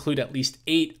need to include at least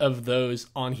 8 of those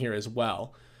on here as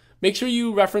well. Make sure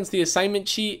you reference the assignment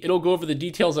sheet. It'll go over the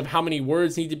details of how many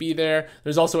words need to be there.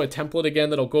 There's also a template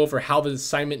again that'll go over how the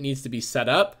assignment needs to be set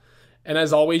up. And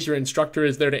as always, your instructor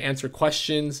is there to answer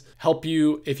questions, help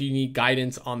you if you need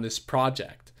guidance on this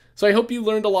project. So I hope you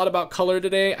learned a lot about color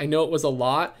today. I know it was a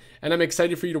lot, and I'm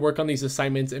excited for you to work on these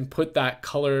assignments and put that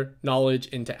color knowledge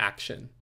into action.